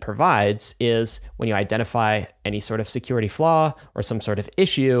imagine, provides, is when you identify any sort of security flaw or some sort of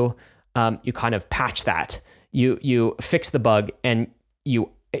issue, you kind of patch that. You fix the bug, and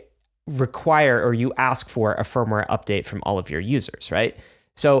you require, or you ask for, a firmware update from all of your users, right?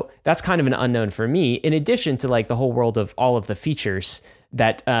 So that's kind of an unknown for me, in addition to like the whole world of all of the features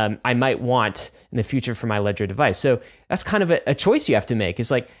that I might want in the future for my Ledger device. So that's kind of a choice you have to make,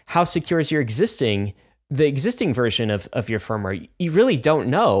 is like, how secure is the existing version of your firmware? You really don't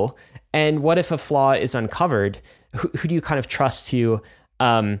know. And what if a flaw is uncovered? Who do you kind of trust to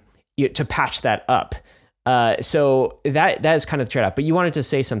patch that up? So that is kind of the trade-off. But you wanted to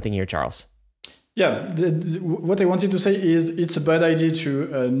say something here, Charles. Yeah, what I wanted to say is it's a bad idea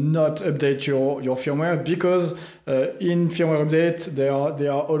to not update your firmware, because in firmware update there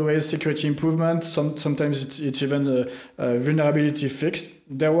are always security improvements. Sometimes it's even a vulnerability fixed.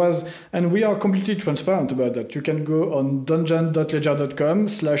 And we are completely transparent about that. You can go on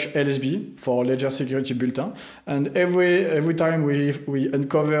dungeon.ledger.com/LSB for Ledger Security Bulletin, and every time we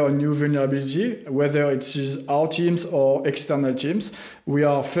uncover a new vulnerability, whether it is our teams or external teams, we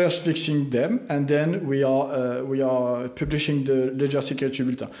are first fixing them, and then we are publishing the Ledger Security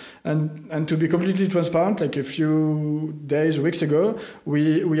Bulletin. And to be completely transparent, like a few weeks ago,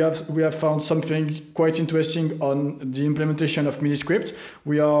 we have found something quite interesting on the implementation of Miniscript.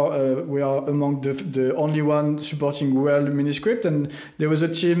 We are among the only one supporting well Miniscript, and there was a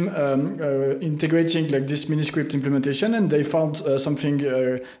team integrating like this Miniscript implementation, and they found something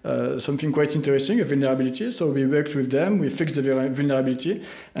quite interesting, a vulnerability. So we worked with them, we fixed the vulnerability,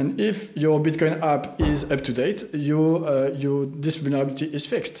 and if your Bitcoin app is up to date, this vulnerability is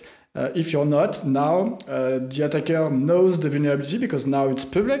fixed. If you're not, now the attacker knows the vulnerability because now it's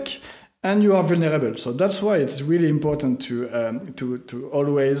public, and you are vulnerable. So that's why it's really important to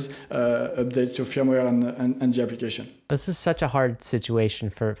always update your firmware and the application. This is such a hard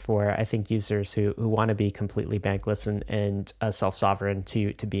situation for I think users who want to be completely bankless and self-sovereign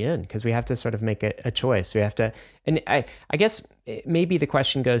to be in, because we have to sort of make a choice. We have to, and I guess maybe the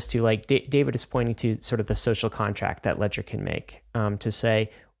question goes to, like, David is pointing to sort of the social contract that Ledger can make, to say,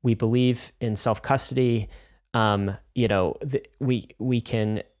 we believe in self-custody,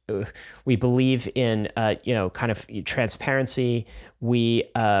 we believe in kind of transparency. We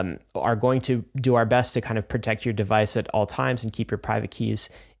are going to do our best to kind of protect your device at all times and keep your private keys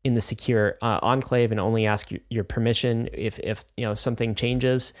in the secure enclave, and only ask your permission if something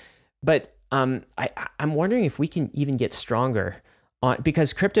changes. But I'm wondering if we can even get stronger on,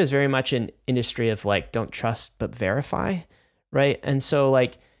 because crypto is very much an industry of like, don't trust but verify, right? And so,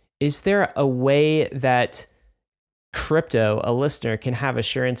 like, is there a way that crypto, a listener, can have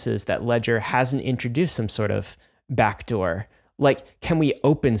assurances that Ledger hasn't introduced some sort of backdoor? Like, can we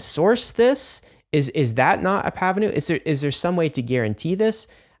open source this? Is that not a avenue? Is there some way to guarantee this?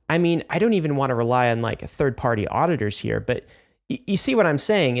 I mean, I don't even want to rely on like third-party auditors here, but you see what I'm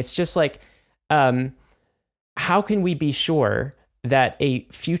saying? It's just like, how can we be sure that a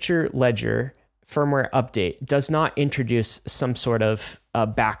future Ledger firmware update does not introduce some sort of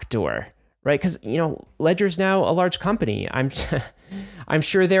backdoor, right? Because, you know, Ledger's now a large company. I'm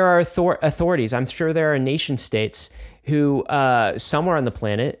sure there are authorities. I'm sure there are nation states who somewhere on the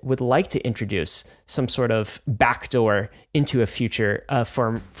planet would like to introduce some sort of backdoor into a future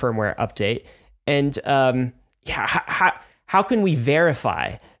firmware update. And how can we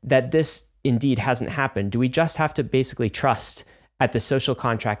verify that this indeed hasn't happened? Do we just have to basically trust at the social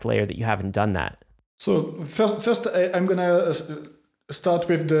contract layer that you haven't done that? So first I'm going to start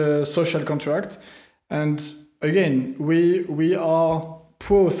with the social contract. And again, we are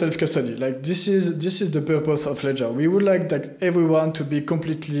pro self-custody. Like this is the purpose of Ledger. We would like that everyone to be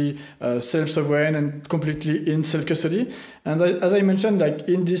completely self-sovereign and completely in self-custody. And as I mentioned, like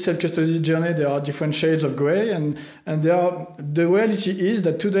in this self-custody journey, there are different shades of gray, and the reality is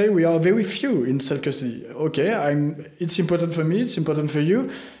that today we are very few in self-custody. Okay, it's important for me, it's important for you,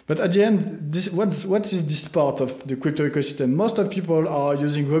 but at the end, what is this part of the crypto ecosystem? Most of people are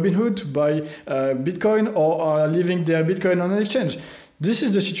using Robinhood to buy Bitcoin or are leaving their Bitcoin on an exchange. This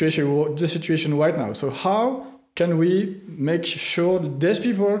is the situation right now. So how can we make sure that these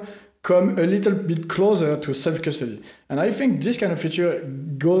people come a little bit closer to self-custody? And I think this kind of feature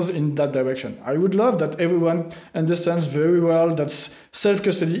goes in that direction. I would love that everyone understands very well that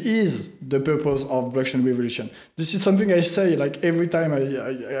self-custody is the purpose of blockchain revolution. This is something I say like every time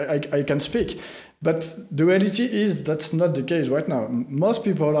I can speak. But the reality is that's not the case right now. Most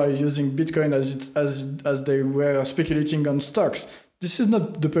people are using Bitcoin as they were speculating on stocks. This is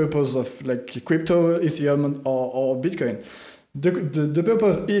not the purpose of like crypto, Ethereum, or Bitcoin. The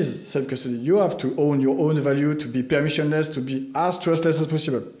purpose is self-custody. You have to own your own value, to be permissionless, to be as trustless as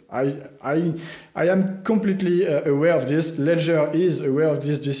possible. I am completely aware of this. Ledger is aware of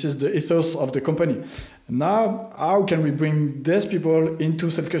this. This is the ethos of the company. Now, how can we bring these people into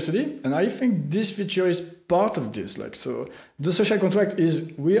self-custody? And I think this feature is part of this. Like, so the social contract is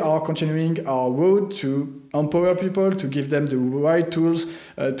we are continuing our road to empower people, to give them the right tools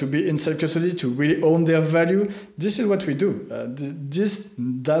to be in self-custody, to really own their value. This is what we do. This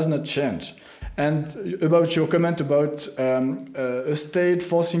does not change. And about your comment about a state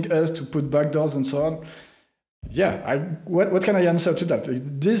forcing us to put backdoors and so on, yeah, what can I answer to that? Like,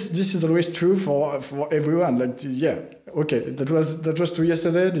 this is always true for everyone. Like, yeah, okay, that was true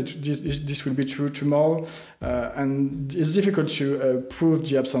yesterday. This will be true tomorrow, and it's difficult to prove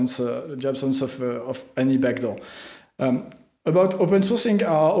the absence of any backdoor. About open sourcing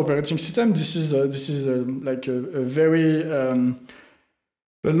our operating system, this is like a very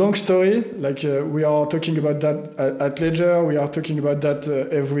a long story. Like we are talking about that at Ledger. We are talking about that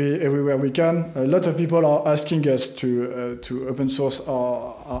everywhere we can. A lot of people are asking us to open source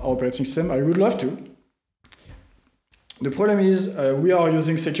our operating system. I would love to. The problem is we are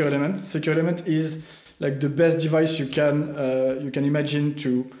using Secure Element. Secure Element is like the best device you can imagine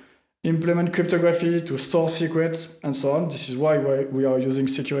to implement cryptography, to store secrets, and so on. This is why we are using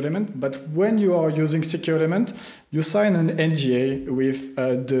Secure Element. But when you are using Secure Element, you sign an NDA with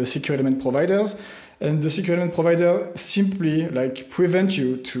the Secure Element providers, and the Secure Element provider simply like prevent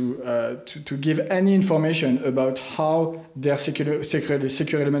you to give any information about how their Secure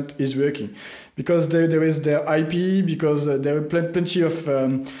Element is working, because there is their IP, because there are plenty of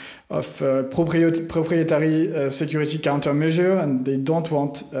proprietary security countermeasure, and they don't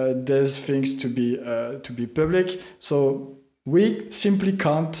want these things to be public. So we simply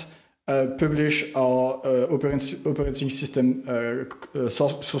can't publish our operating system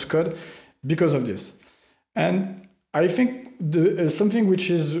source code because of this. And I think something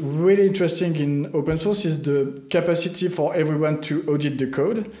which is really interesting in open source is the capacity for everyone to audit the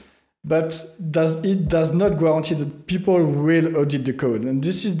code. But it does not guarantee that people will audit the code, and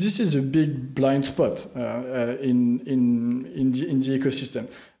this is a big blind spot in the ecosystem.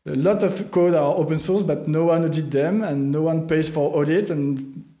 A lot of code are open source, but no one audits them, and no one pays for audit,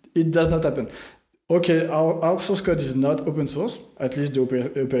 and it does not happen. Okay, our source code is not open source, at least the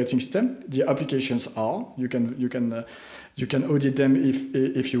operating system. The applications are. You can audit them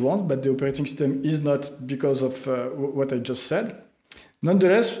if you want, but the operating system is not, because of what I just said.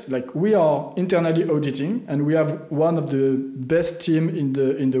 Nonetheless, like we are internally auditing, and we have one of the best team in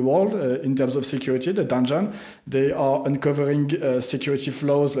the world in terms of security, the Dungeon. They are uncovering security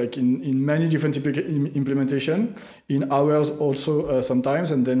flaws like in many different implementation, in ours also sometimes,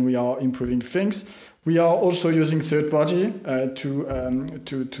 and then we are improving things. We are also using third party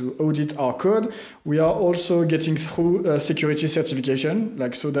to audit our code. We are also getting through security certification,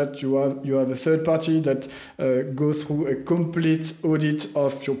 like so that you have a third party that goes through a complete audit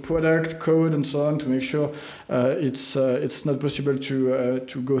of your product code and so on to make sure it's not possible to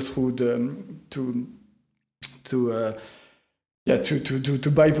go through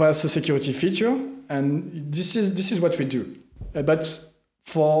to bypass a security feature, and this is what we do. But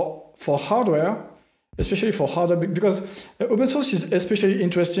for hardware, especially for hardware, because open source is especially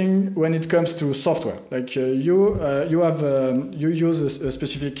interesting when it comes to software. Like you use a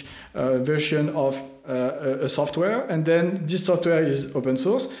specific version of a software, and then this software is open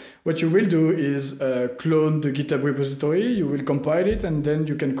source. What you will do is clone the GitHub repository, you will compile it, and then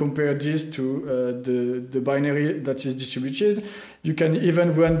you can compare this to the binary that is distributed. You can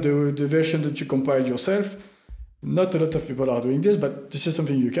even run the version that you compiled yourself. Not a lot of people are doing this, but this is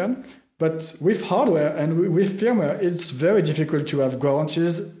something you can. But with hardware and with firmware, it's very difficult to have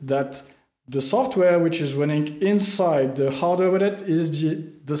guarantees that the software which is running inside the hardware wallet is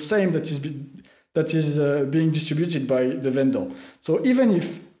the same that is being distributed by the vendor. So even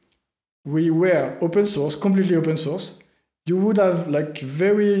if we were open source, completely open source, you would have like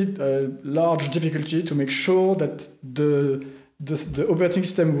very large difficulty to make sure that the operating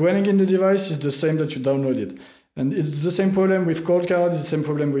system running in the device is the same that you downloaded. And it's the same problem with Coldcard, it's the same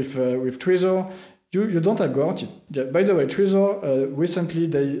problem with Trezor. You don't have guarantee. Yeah, by the way, Trezor, recently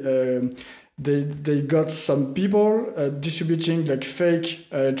they got some people distributing like fake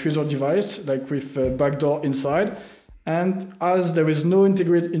Trezor device, like with backdoor inside. And as there is no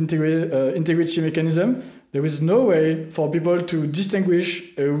integrity mechanism, there is no way for people to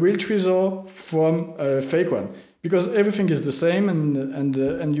distinguish a real Trezor from a fake one. Because everything is the same,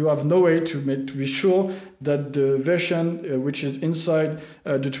 and you have no way to be sure that the version which is inside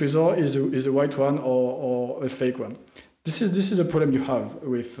the Trezor is a right one or a fake one. This is a problem you have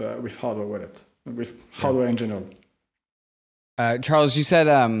with hardware wallet, with hardware in general. Charles, you said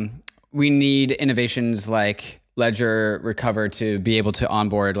we need innovations like Ledger Recover to be able to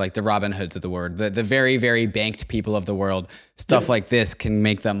onboard like the Robin Hoods of the world, the very, very banked people of the world. Stuff like this can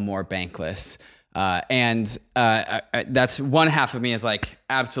make them more bankless. And that's one half of me is like,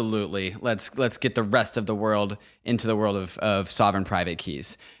 absolutely, let's get the rest of the world into the world of sovereign private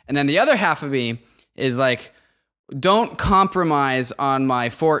keys. And then the other half of me is like, don't compromise on my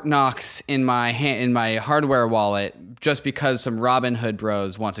Fort Knox in my hardware wallet just because some Robin Hood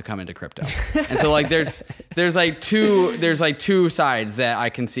bros want to come into crypto. And so like there's two sides that I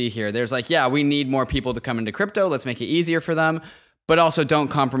can see here. There's like, yeah, we need more people to come into crypto. Let's make it easier for them. But also don't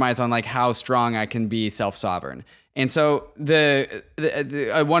compromise on like how strong I can be self-sovereign. And so the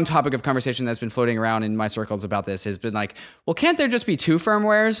one topic of conversation that's been floating around in my circles about this has been like, well, can't there just be two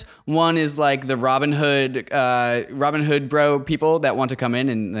firmwares? One is like the Robin Hood bro people that want to come in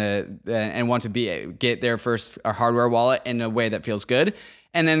and want to get their first hardware wallet in a way that feels good.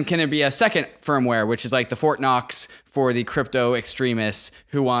 And then can there be a second firmware, which is like the Fort Knox for the crypto extremists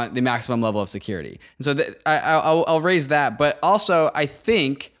who want the maximum level of security? And so I'll raise that. But also, I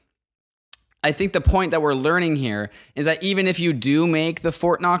think the point that we're learning here is that even if you do make the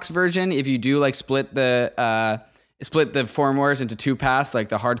Fort Knox version, if you do like split the firmwares into two paths, like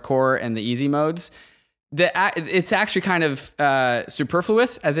the hardcore and the easy modes, it's actually kind of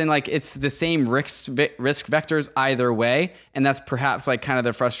superfluous, as in like it's the same risk vectors either way. And that's perhaps like kind of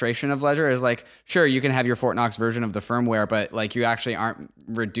the frustration of Ledger is like, sure, you can have your Fort Knox version of the firmware, but like you actually aren't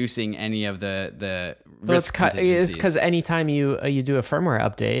reducing any of the risk contingencies. It's because anytime you do a firmware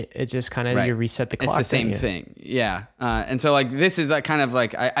update, it just kind of you reset the clock. It's the same thing. Yeah. And so like this is that kind of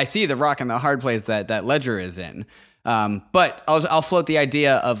like I see the rock and the hard place that Ledger is in. But I'll float the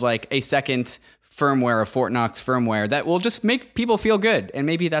idea of like a second firmware, a Fort Knox firmware that will just make people feel good, and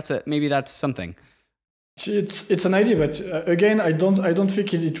maybe that's something. It's an idea, but again, I don't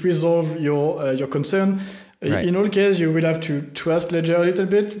think it resolves your concern. Right. In all cases, you will have to trust Ledger a little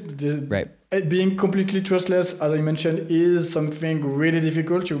bit. Being completely trustless, as I mentioned, is something really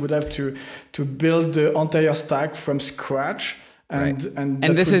difficult. You would have to build the entire stack from scratch. And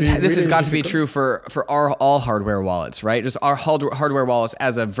this has got to be true for all hardware wallets, right? Just our hardware wallets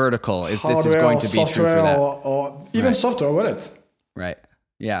as a vertical. This is going to be true for that, or even software wallets. Right.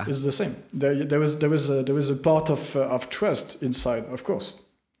 Yeah. It's the same. There was a part of trust inside, of course.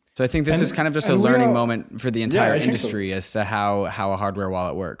 So I think this is kind of just a learning moment for the entire industry as to how a hardware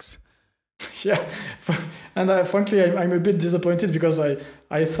wallet works. Yeah, and frankly, I'm a bit disappointed because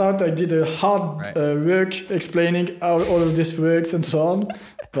I thought I did a hard work explaining how all of this works and so on.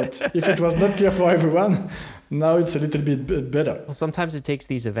 But if it was not clear for everyone, now it's a little bit better. Well, sometimes it takes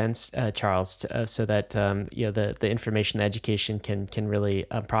these events, Charles, so that the information, the education can really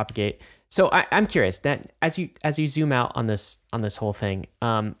propagate. So I'm curious that as you zoom out on this whole thing,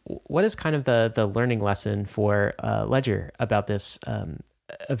 what is kind of the learning lesson for Ledger about this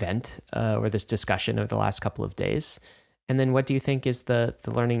event or this discussion over the last couple of days? And then what do you think is the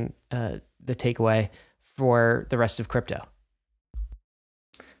learning, the takeaway for the rest of crypto?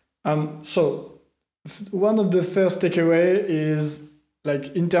 So one of the first takeaway is,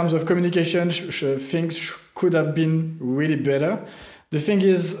 like, in terms of communication, things could have been really better. The thing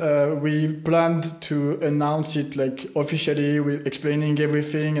is, we planned to announce it like officially, with explaining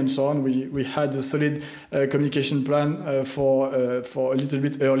everything and so on. We had a solid communication plan for a little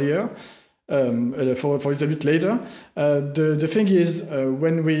bit earlier. For a little bit later. The thing is,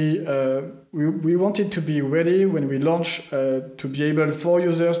 when we wanted to be ready when we launch to be able for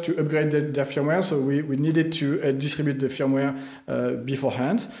users to upgrade their firmware, so we needed to distribute the firmware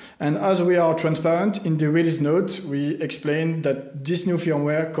beforehand. And as we are transparent, in the release note, we explained that this new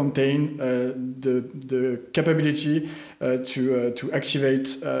firmware contained the capability to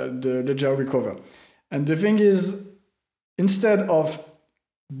activate the ledger recover. And the thing is, instead of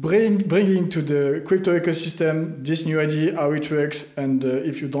bringing to the crypto ecosystem this new idea, how it works, and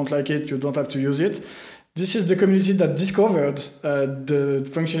if you don't like it, you don't have to use it. This is the community that discovered the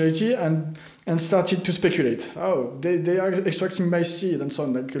functionality and started to speculate. Oh, they are extracting my seed and so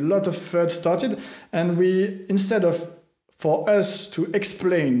on. Like, a lot of FUD started, and we, instead of for us to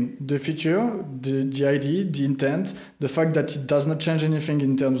explain the feature, the idea, the intent, the fact that it does not change anything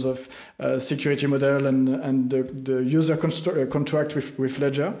in terms of security model and the user contract with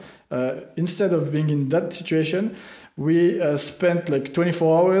Ledger, instead of being in that situation, we spent like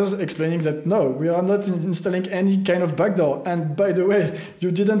 24 hours explaining that no, we are not installing any kind of backdoor. And by the way,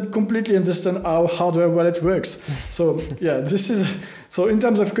 you didn't completely understand how hardware wallet works. So yeah, this is, so in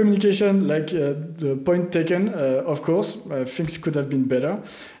terms of communication, like the point taken, of course, things could have been better.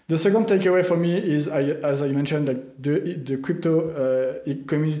 The second takeaway for me is, as I mentioned, like the crypto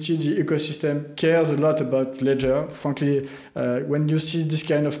community, the ecosystem cares a lot about Ledger. Frankly, when you see this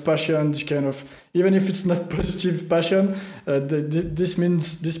kind of passion, this kind of, even if it's not positive passion, this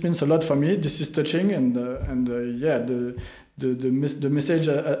means a lot for me. This is touching, and yeah, the message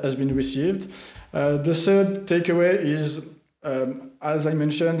has been received. The third takeaway is, as I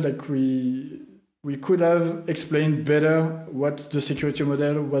mentioned, like we could have explained better what's the security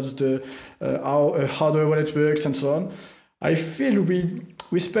model, what's the how a hardware wallet works, and so on. I feel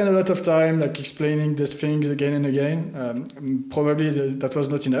we spend a lot of time like explaining these things again and again. Probably that was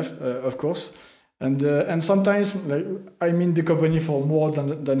not enough, of course. And sometimes, like, I'm in the company for more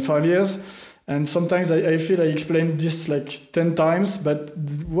than 5 years. And sometimes I feel I explained this like 10 times, but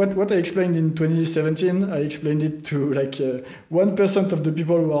what I explained in 2017, I explained it to like 1% of the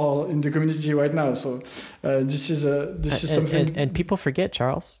people who are in the community right now. So this is something. And people forget,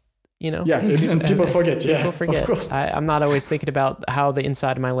 Charles. You know. Yeah, and people forget. Yeah, people forget. Of course. I'm not always thinking about how the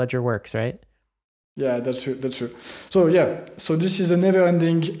inside of my ledger works, right? Yeah, that's true. That's true. So yeah, so this is a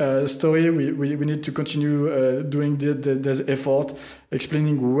never-ending story. We need to continue doing this effort,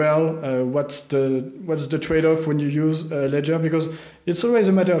 explaining well what's the trade-off when you use Ledger, because it's always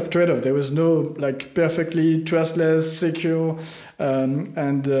a matter of trade-off. There is no like perfectly trustless, secure,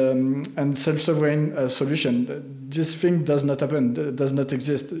 and self-sovereign solution. This thing does not happen. Does not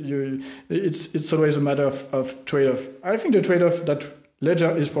exist. It's always a matter of trade-off. I think the trade-off that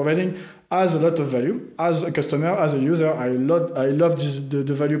Ledger is providing has a lot of value. As a customer, as a user, I love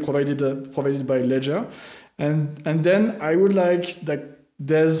the value provided by Ledger, and then I would like that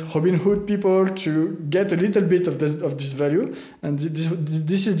there's Robinhood people to get a little bit of this value, and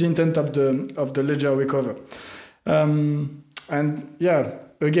this is the intent of the Ledger recover. And yeah,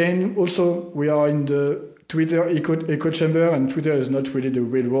 again, also we are in the Twitter echo chamber, and Twitter is not really the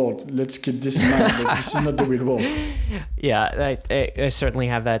real world. Let's keep this in mind. That this is not the real world. Yeah, I certainly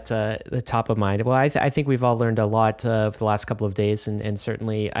have that the top of mind. Well, I think we've all learned a lot over the last couple of days, and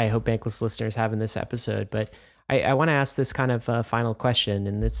certainly I hope Bankless listeners have in this episode. But I want to ask this kind of final question,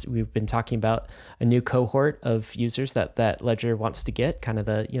 and we've been talking about a new cohort of users that Ledger wants to get, kind of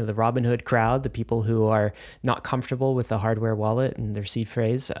the the Robinhood crowd, the people who are not comfortable with the hardware wallet and their seed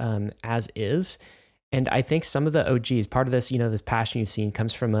phrase as is. And I think some of the OGs, part of this, this passion you've seen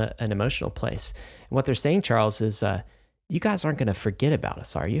comes from an emotional place. And what they're saying, Charles, is you guys aren't going to forget about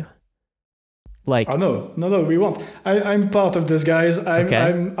us, are you? Like, oh, no, we won't. I'm part of this, guys.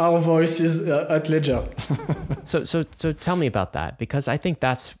 Our voice is at Ledger. So tell me about that, because I think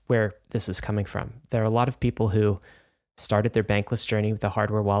that's where this is coming from. There are a lot of people who started their Bankless journey with a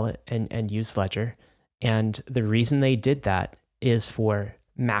hardware wallet and used Ledger. And the reason they did that is for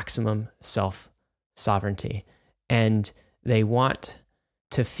maximum self-sovereignty. And they want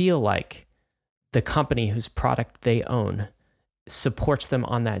to feel like the company whose product they own supports them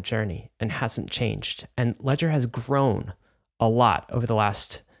on that journey and hasn't changed. And Ledger has grown a lot over the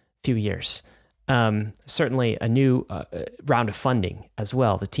last few years. Certainly a new round of funding as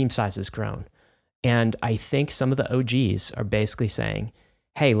well. The team size has grown. And I think some of the OGs are basically saying,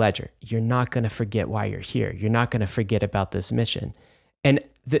 hey, Ledger, you're not going to forget why you're here. You're not going to forget about this mission. And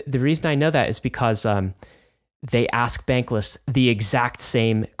the reason I know that is because they ask Bankless the exact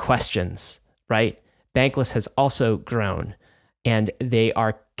same questions, right? Bankless has also grown, and they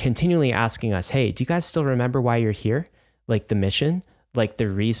are continually asking us, hey, do you guys still remember why you're here? Like the mission, like the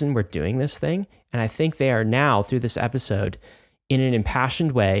reason we're doing this thing? And I think they are now, through this episode, in an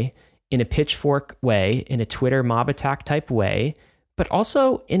impassioned way, in a pitchfork way, in a Twitter mob attack type way, but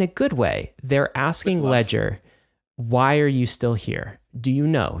also in a good way. They're asking Ledger, why are you still here? Do you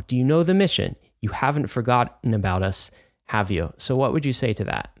know? Do you know the mission? You haven't forgotten about us, have you? So what would you say to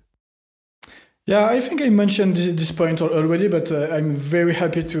that? Yeah, I think I mentioned this point already, but I'm very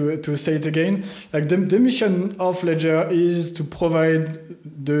happy to say it again. Like the mission of Ledger is to provide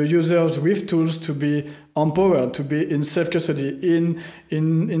the users with tools to be empowered, to be in self-custody,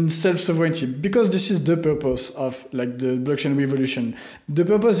 in self-sovereignty, because this is the purpose of like the blockchain revolution. The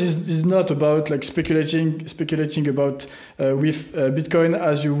purpose is not about like speculating about with Bitcoin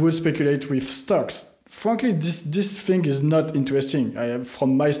as you would speculate with stocks. Frankly, this thing is not interesting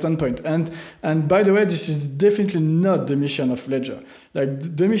from my standpoint. And by the way, this is definitely not the mission of Ledger.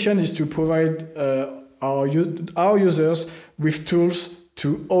 Like the mission is to provide our users with tools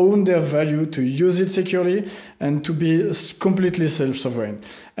to own their value, to use it securely, and to be completely self-sovereign.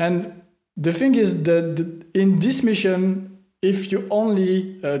 And the thing is that in this mission, if you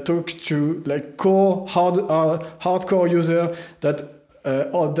only talk to like hardcore user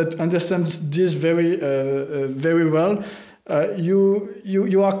or that understands this very well,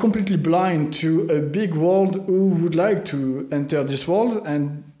 you are completely blind to a big world who would like to enter this world,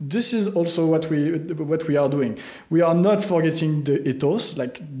 and this is also what we are doing. We are not forgetting the ethos.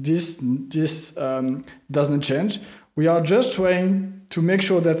 Like this doesn't change. We are just trying to make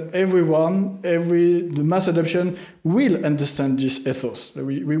sure that the mass adoption will understand this ethos.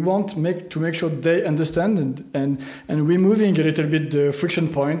 We want to make sure they understand and removing a little bit the friction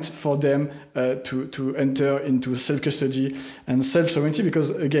point for them to enter into self-custody and self-sovereignty,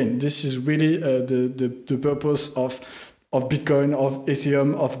 because again, this is really the purpose of Bitcoin, of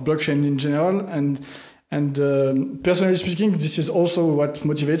Ethereum, of blockchain in general. And personally speaking, this is also what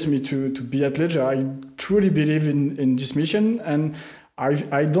motivates me to be at Ledger. I truly believe in this mission, and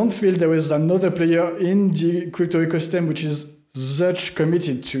I don't feel there is another player in the crypto ecosystem which is such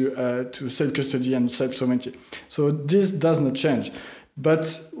committed to self-custody and self-sovereignty. So this does not change.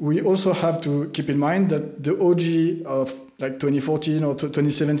 But we also have to keep in mind that the OG of like 2014 or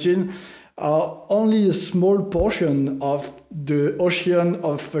 2017 are only a small portion of the ocean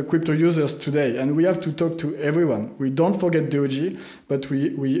of crypto users today, and we have to talk to everyone. We don't forget the OG, but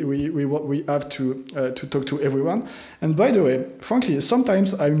we have to talk to everyone. And by the way, frankly,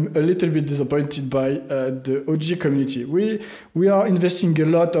 sometimes I'm a little bit disappointed by the OG community. We are investing a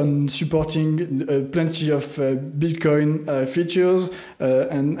lot on supporting plenty of Bitcoin features,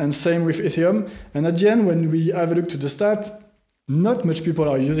 and same with Ethereum. And at the end, when we have a look to the stat, not much people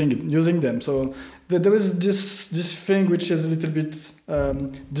are using them. So there is this thing which is a little bit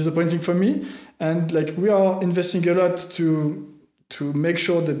disappointing for me. And like we are investing a lot to make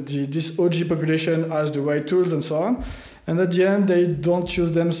sure that this OG population has the right tools and so on. And at the end, they don't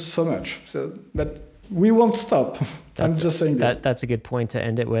use them so much. So but we won't stop. I'm just saying this. That's a good point to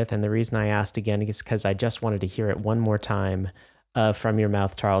end it with. And the reason I asked again is because I just wanted to hear it one more time from your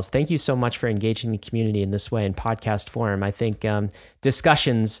mouth, Charles. Thank you so much for engaging the community in this way in podcast form. I think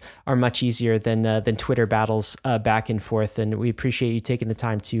discussions are much easier than Twitter battles back and forth, and we appreciate you taking the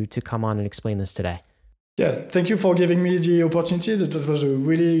time to come on and explain this today. Yeah, thank you for giving me the opportunity. That was a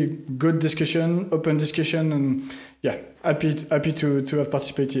really good discussion, open discussion, and yeah, happy to have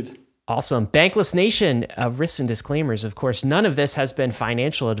participated. Awesome. Bankless Nation, risks and disclaimers. Of course, none of this has been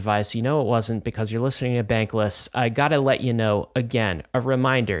financial advice. You know it wasn't because you're listening to Bankless. I got to let you know, again, a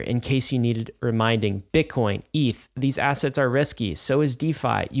reminder in case you needed reminding. Bitcoin, ETH, these assets are risky. So is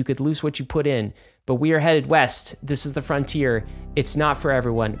DeFi. You could lose what you put in, but we are headed west. This is the frontier. It's not for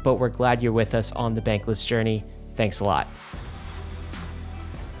everyone, but we're glad you're with us on the Bankless journey. Thanks a lot.